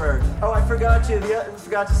Gary Goldberg. Oh, I forgot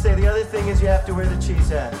to say, the other thing is you have to wear the cheese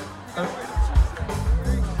hat.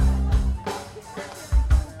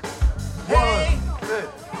 Hey! Good.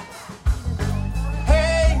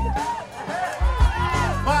 Hey!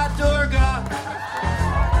 Ma Durga!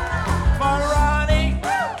 Ma Rani!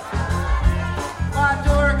 Ma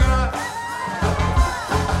Durga!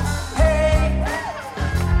 Hey!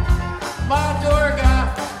 Ma Durga!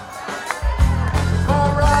 Ma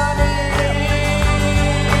Rani!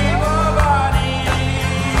 Ma Rani!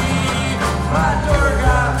 Ma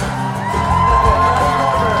Durga!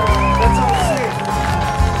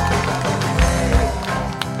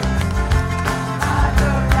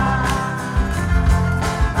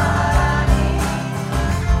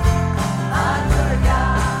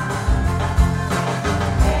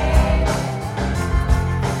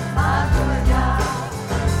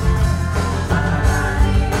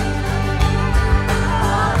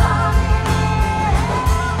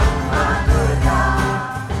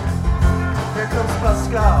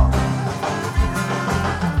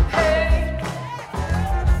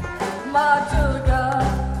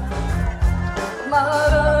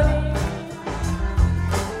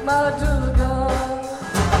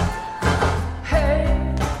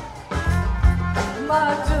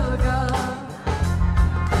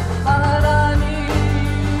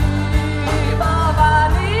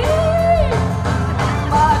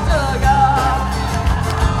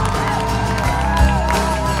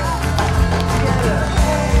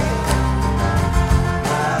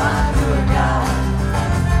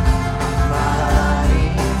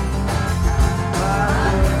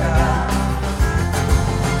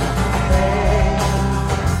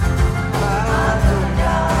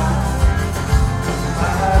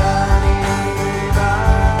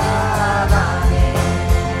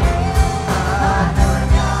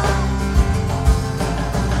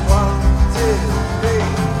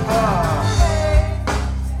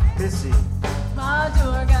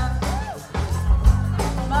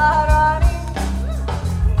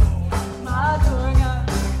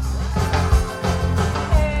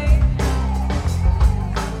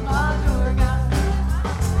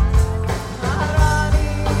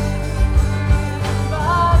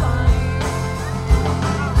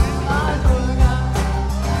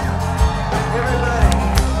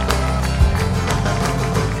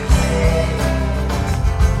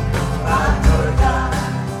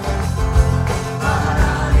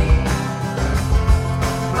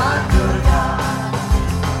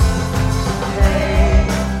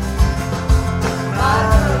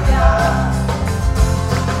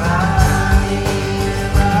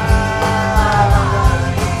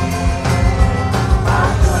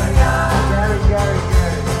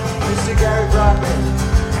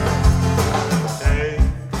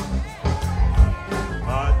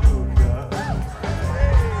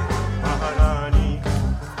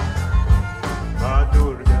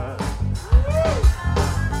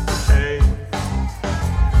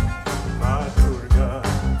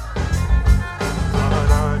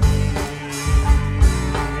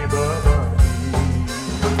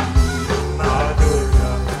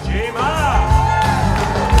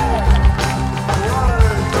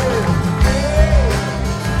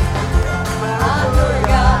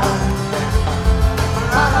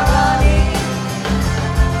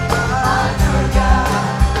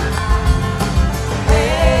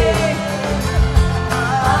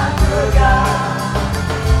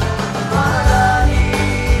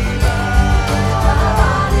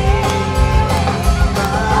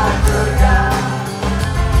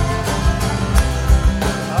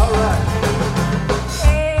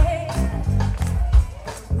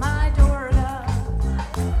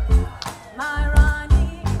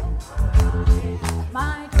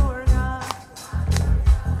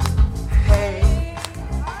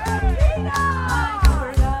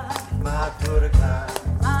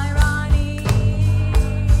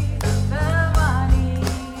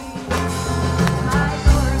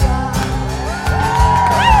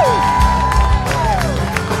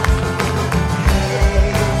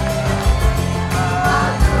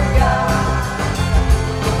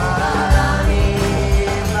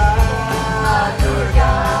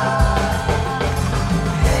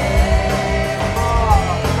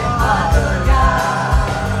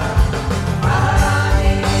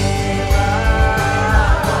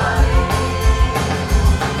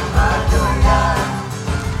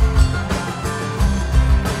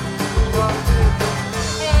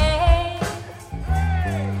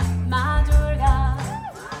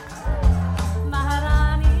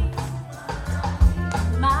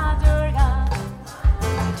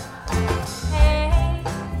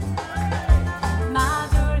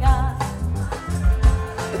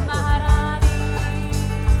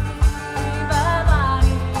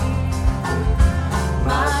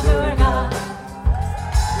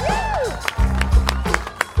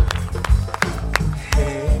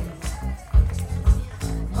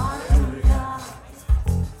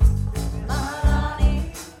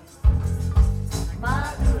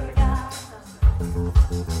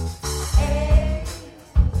 Hey,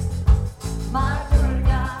 Ma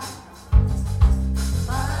Durga,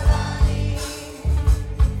 Maharani,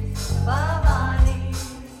 Bhavani,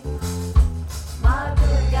 Ma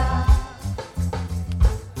Durga.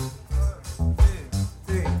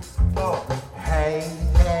 3, 4. Hey,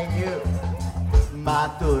 hey, you. Ma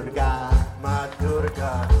Durga, Ma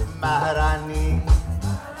Durga, Maharani,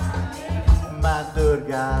 Ma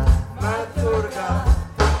Durga, Ma Durga.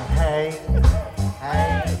 hey,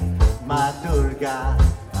 hey, Ma Durga,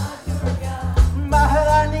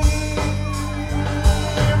 Maharani,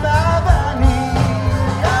 Maharani,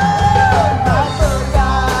 oh, Ma Durga.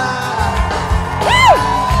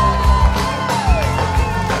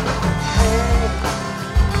 Hey,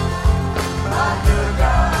 Ma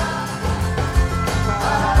Durga,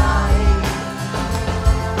 Maharani,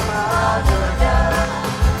 Ma Durga.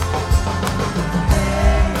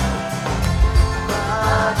 Hey,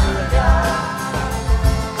 Ma Durga,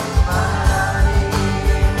 Maharani.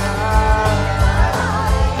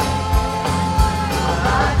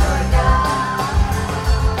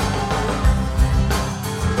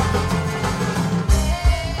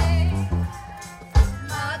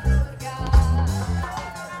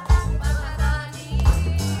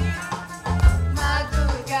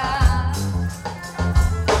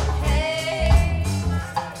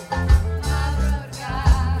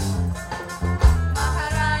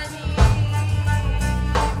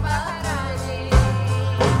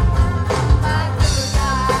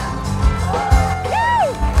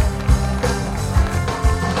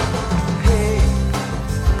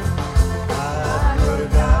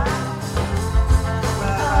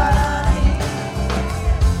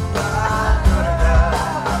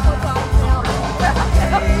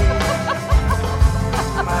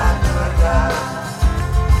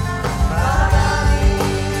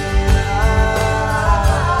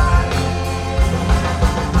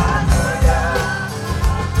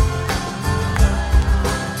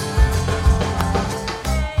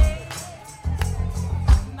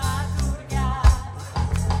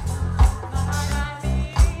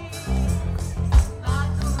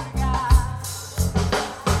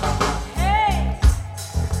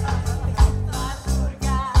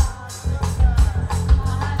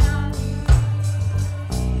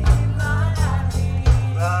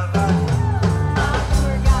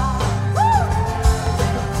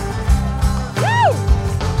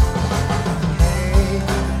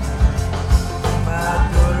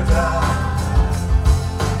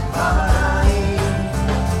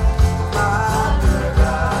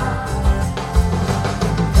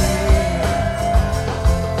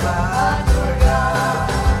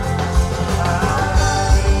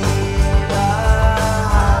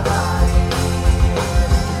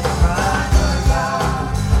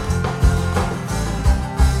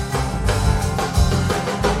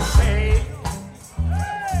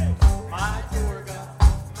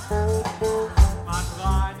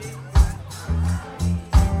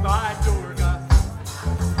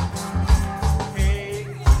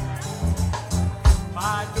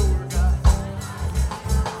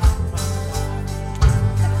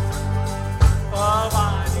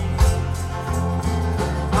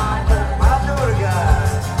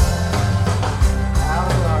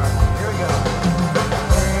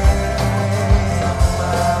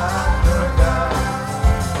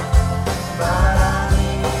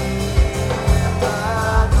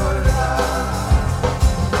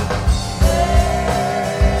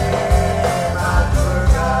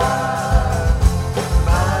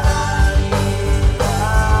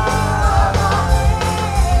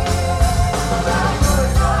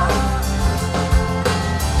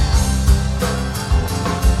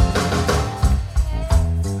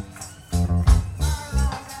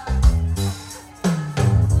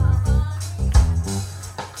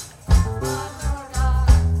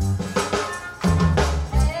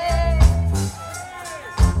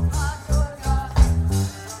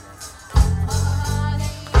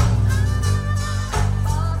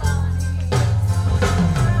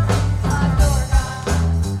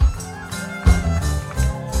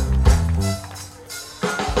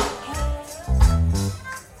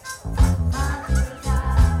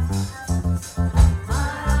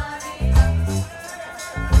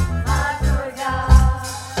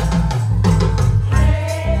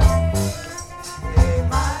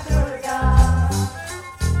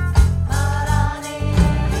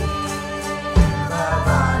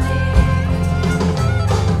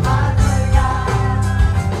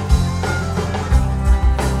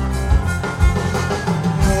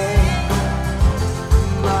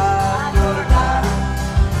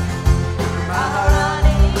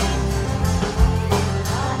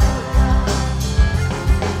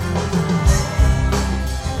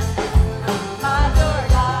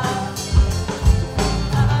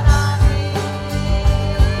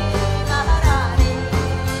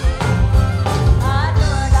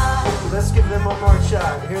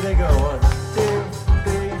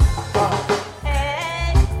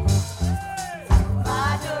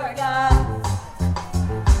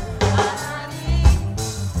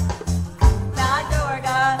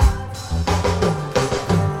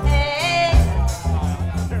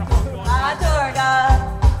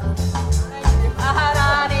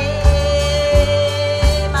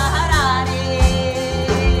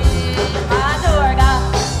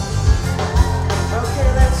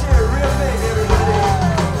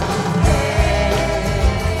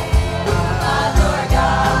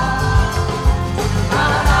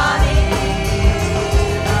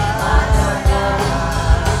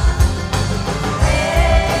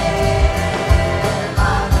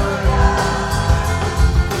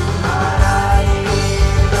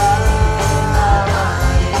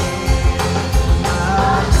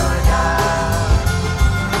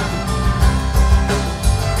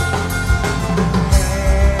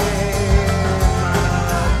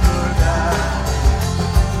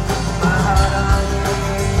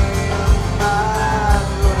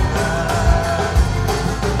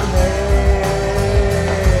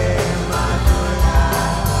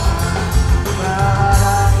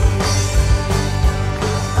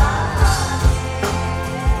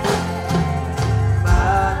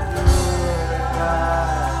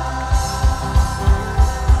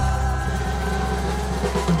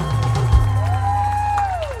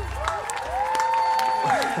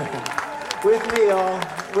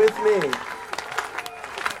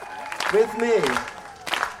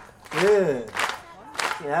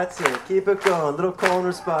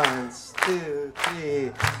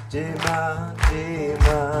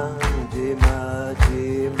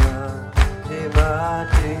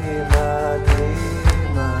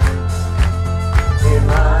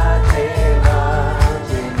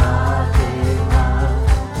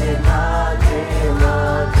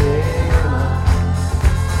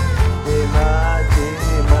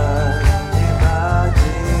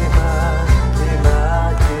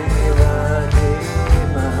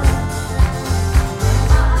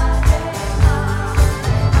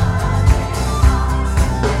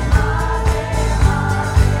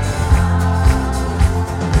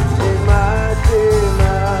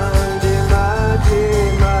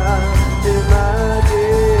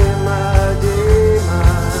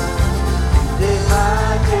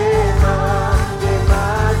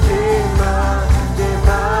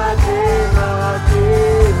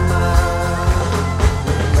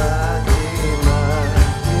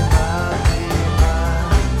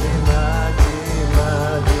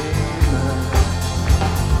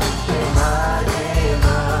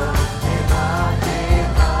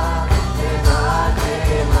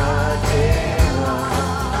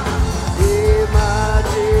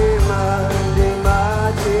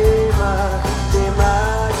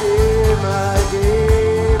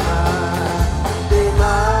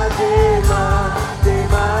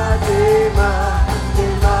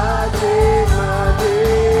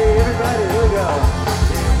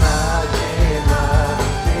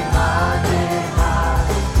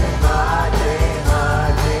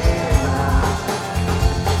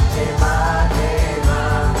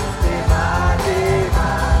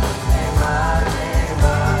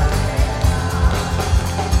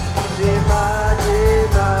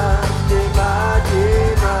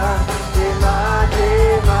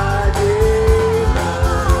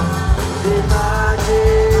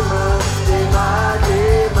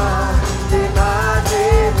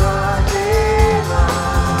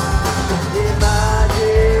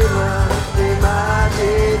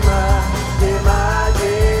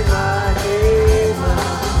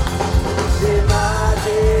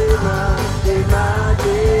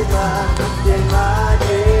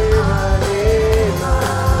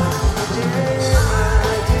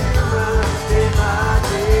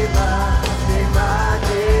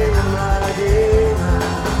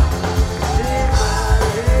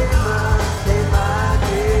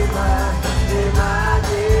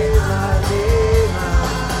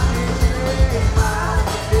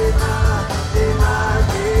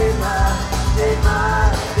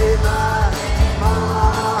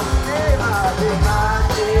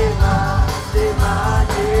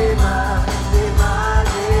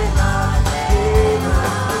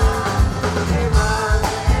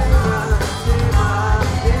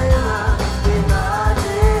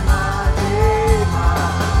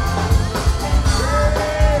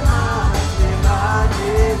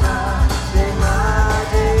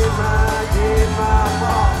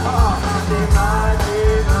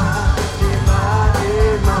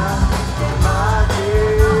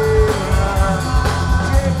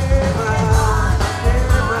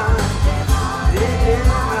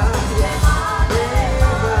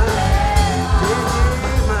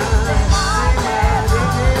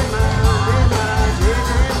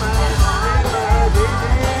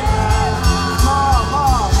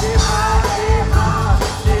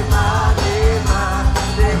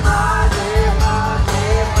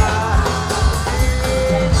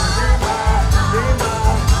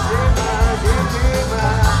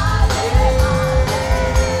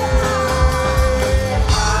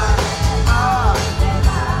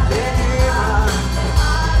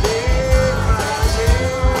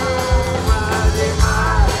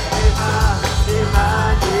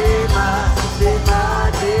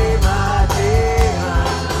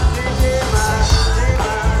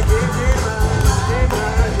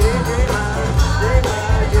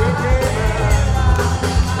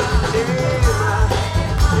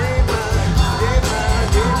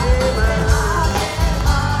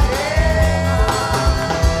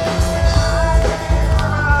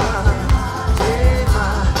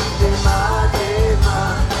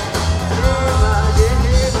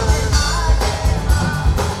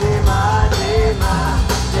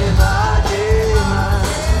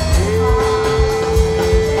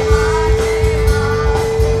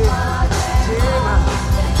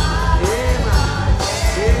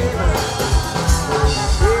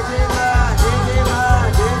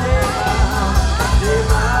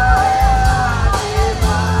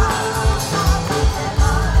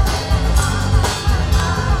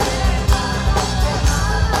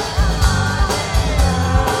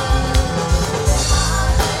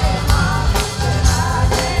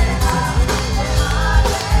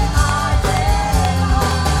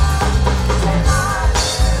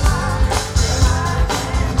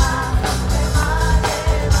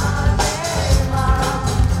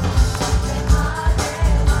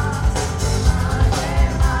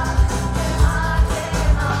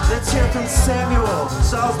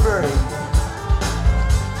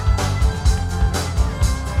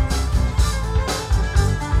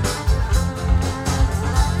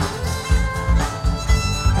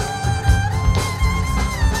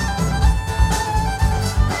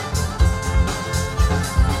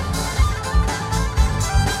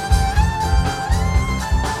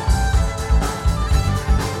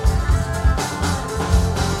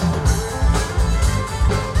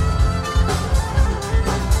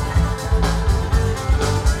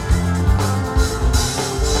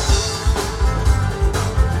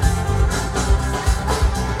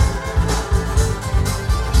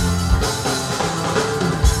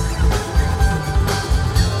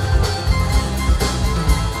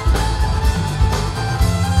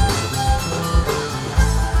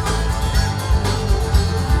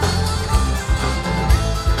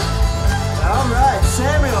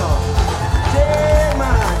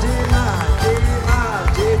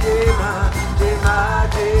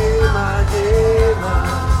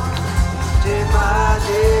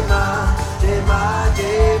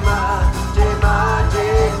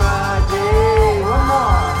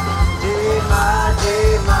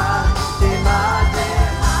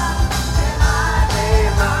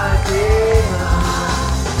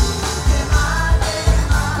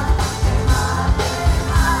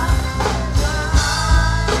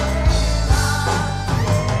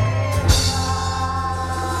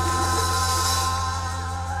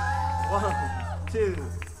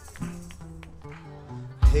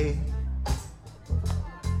 Hey,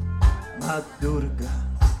 Ma Durga,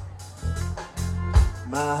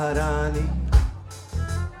 Maharani,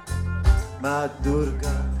 Ma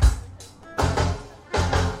Durga.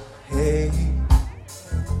 Hey,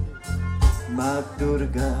 Ma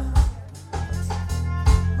Durga,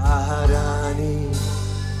 Maharani,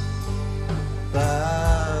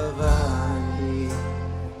 Bhavani,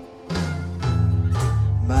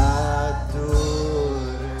 Ma Durga.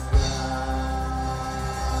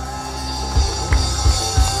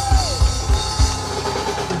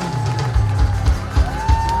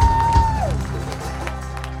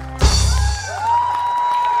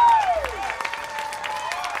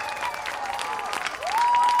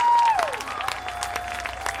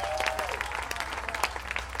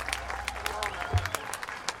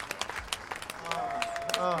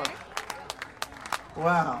 Oh,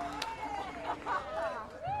 wow.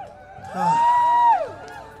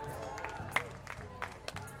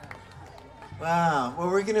 Wow. Well,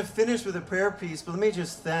 we're going to finish with a prayer piece, but let me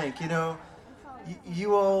just thank,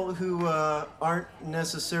 you all who aren't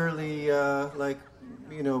necessarily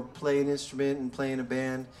play an instrument and play in a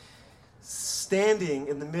band. Standing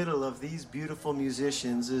in the middle of these beautiful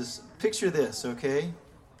musicians is, picture this, okay?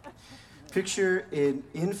 Picture an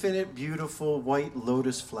infinite, beautiful white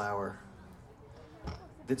lotus flower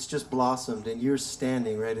that's just blossomed, and you're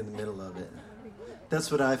standing right in the middle of it. That's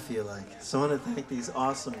what I feel like. So I want to thank these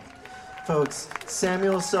awesome folks.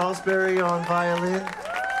 Samuel Salisbury on violin.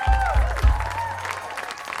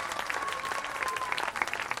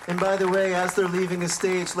 And by the way, as they're leaving the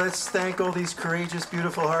stage, let's thank all these courageous,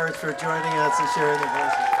 beautiful hearts for joining us and sharing their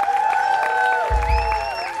voices.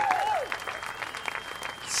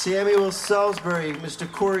 Samuel Salisbury, Mr.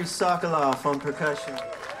 Corey Sokoloff on percussion.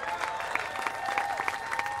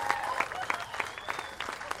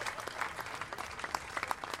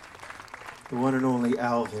 The one and only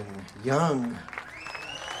Alvin Young.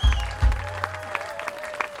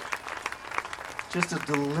 Just a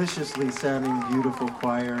deliciously sounding, beautiful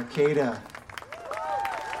choir. Kada.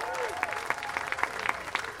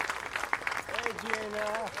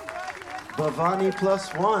 Bhavani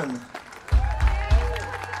 +1.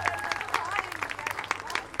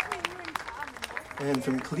 And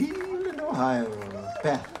from Cleveland, Ohio,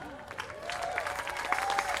 Beth.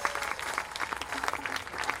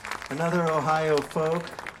 Another Ohio folk,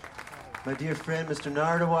 my dear friend, Mr.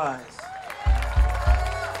 Narda Wise.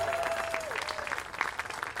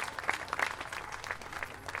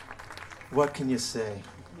 What can you say?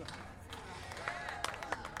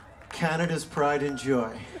 Canada's pride and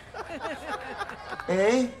joy.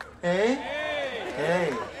 Eh? Eh?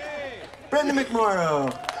 Hey. Brenda McMorrow.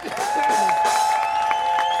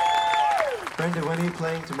 Brenda, when are you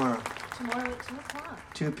playing tomorrow? Tomorrow at 2 o'clock.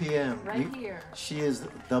 2 p.m. Right here. She is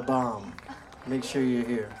the bomb. Make sure you're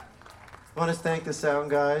here. I want to thank the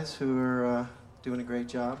sound guys who are doing a great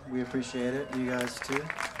job. We appreciate it. You guys too.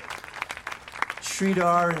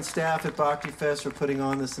 Sridhar and staff at Bhakti Fest are putting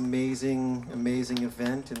on this amazing, amazing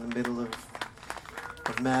event in the middle of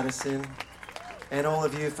Madison. And all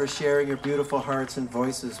of you for sharing your beautiful hearts and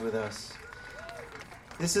voices with us.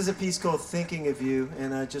 This is a piece called Thinking of You,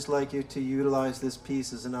 and I'd just like you to utilize this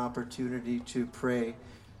piece as an opportunity to pray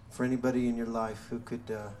for anybody in your life who could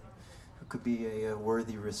be a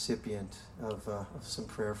worthy recipient of some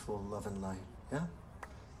prayerful love and light. Yeah?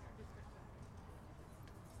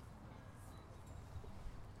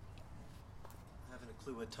 I haven't a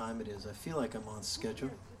clue what time it is. I feel like I'm on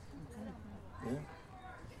schedule. Yeah?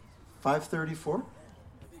 5:34?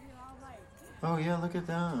 Oh yeah, look at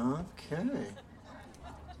that. Okay.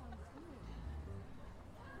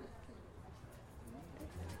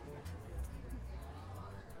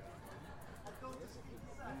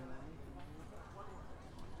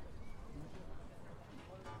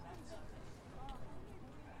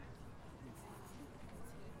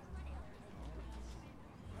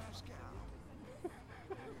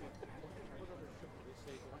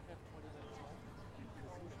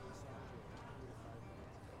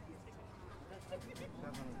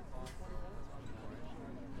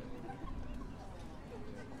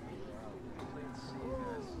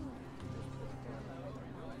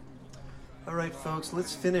 All right, folks,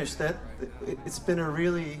 let's finish that. It's been a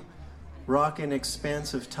really rockin',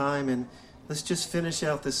 expansive time, and let's just finish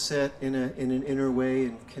out the set in an inner way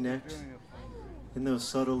and connect in those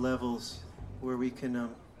subtle levels where we can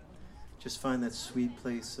just find that sweet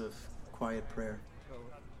place of quiet prayer.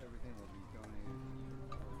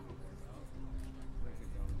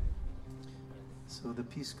 So the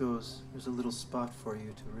piece goes, there's a little spot for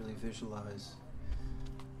you to really visualize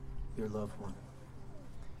your loved one.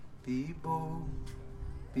 Be bold,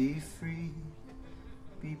 be free,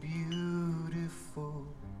 be beautiful,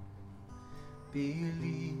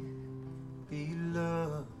 believe, be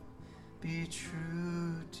love, be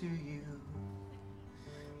true to you.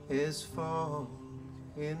 As far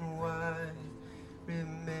and wide,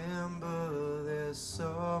 remember there's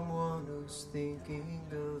someone who's thinking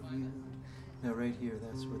of you. Now right here,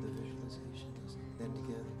 that's where the visualization is. Then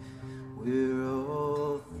together, we're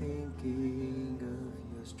all thinking of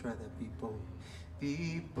you. Let's try that. Be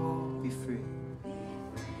bold, be free,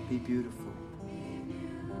 be beautiful,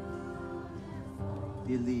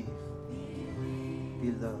 believe,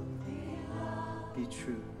 be love, be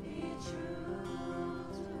true.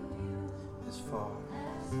 As far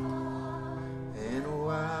and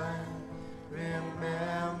wide,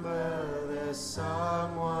 remember there's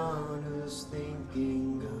someone who's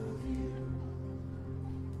thinking of you.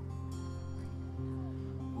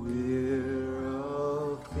 We're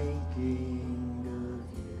all thinking of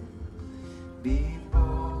you. Be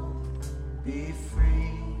bold, be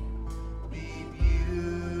free, be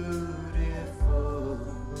beautiful,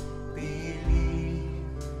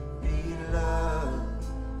 believe, be loved,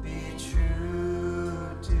 be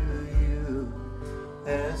true to you.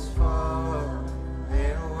 As far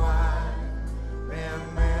and wide,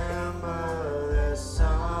 remember there's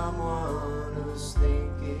someone who's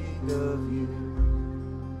thinking of you.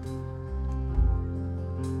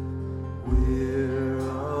 We're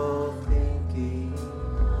all thinking,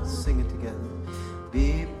 sing it together.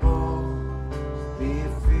 Be bold, be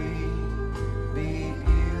free, be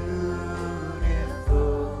beautiful,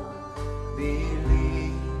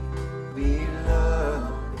 believe, be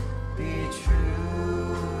loved, be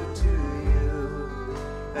true to you.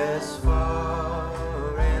 As far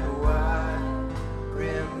and wide,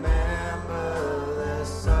 remember there's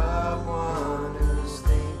someone who's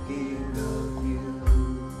thinking of you.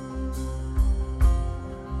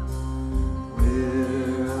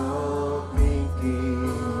 We're all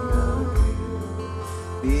thinking of you.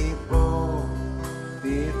 Be bold,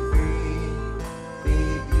 be free, be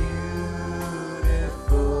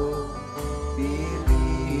beautiful,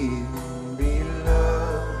 believe, be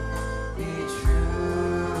loved, be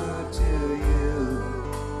true to you.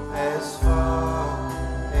 As far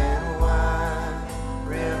and wide,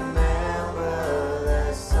 remember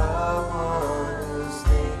there's someone who's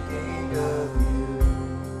thinking of you.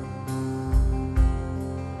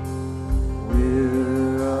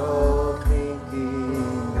 We're all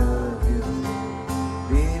thinking of you.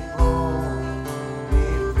 Be bold, be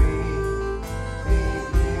free, be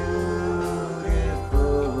beautiful,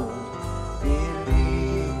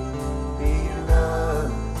 believe, be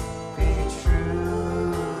loved, be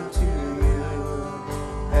true to you.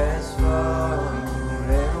 As far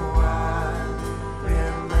and wide,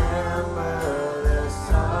 remember there's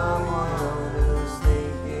someone who's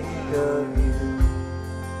thinking of you.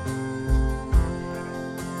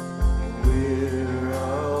 We're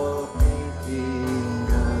all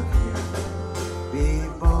thinking of you. Be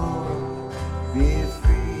bold, be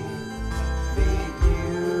free, be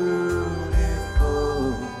beautiful,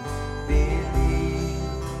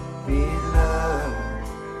 believe, be loved,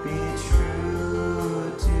 be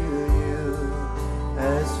true to you.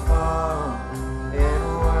 As far and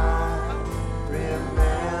wide,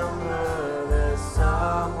 remember there's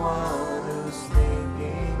someone who's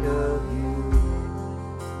thinking of you.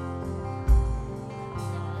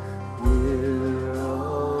 We're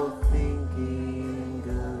all thinking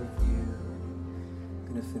of you.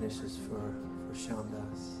 I'm gonna finish this for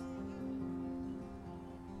Shamdas.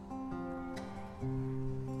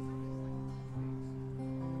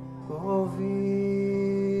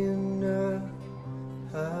 Govinda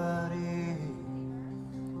Hari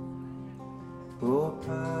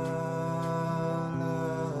Gopala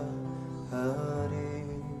Hari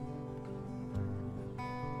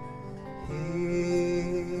He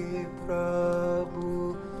Prabhu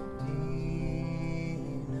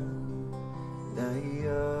Dina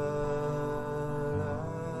Dayala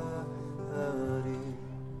Hari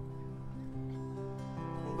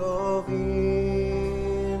Govinda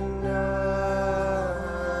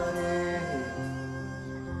Hari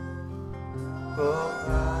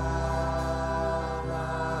Gopala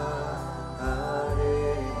Hari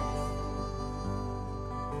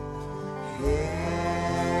He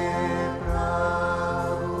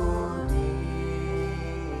Prabhu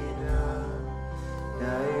Dina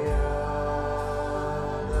Dayala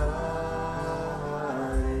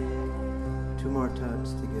Hari. Two more times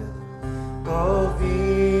together. Govinda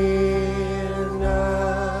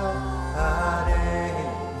Hare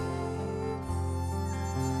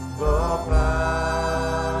Gopala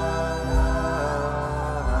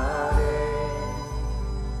Hare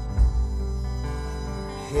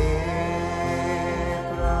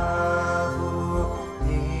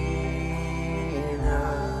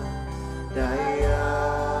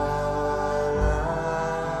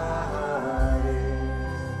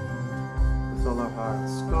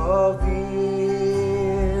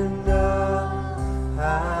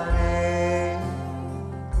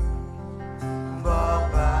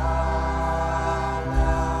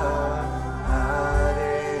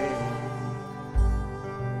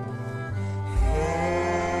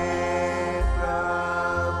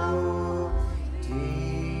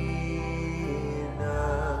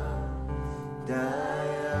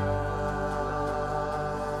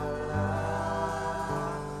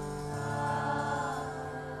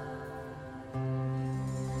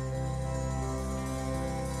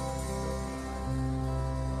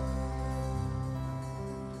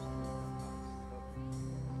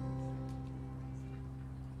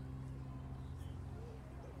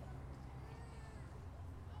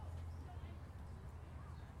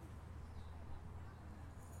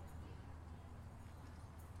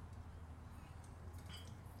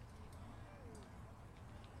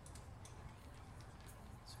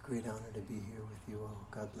Great honor to be here with you all.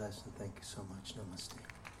 God bless and thank you so much. Namaste.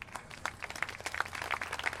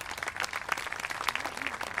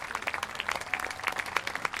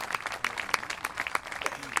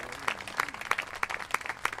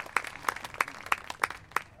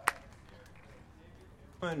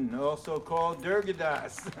 Also called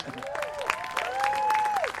Durgadas.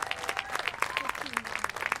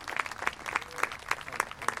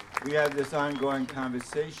 We have this ongoing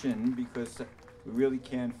conversation because we really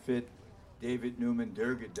can't fit David Newman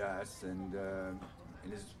Durgadas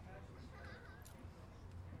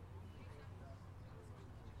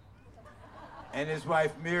and his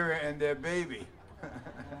wife Mira and their baby.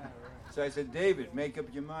 So I said, David, make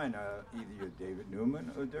up your mind. Either you're David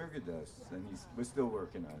Newman or Durgadas. And we're still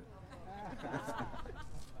working on it.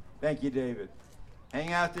 Thank you, David.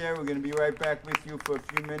 Hang out there. We're going to be right back with you for a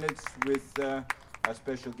few minutes with our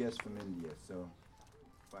special guest from India. So,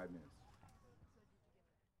 5 minutes.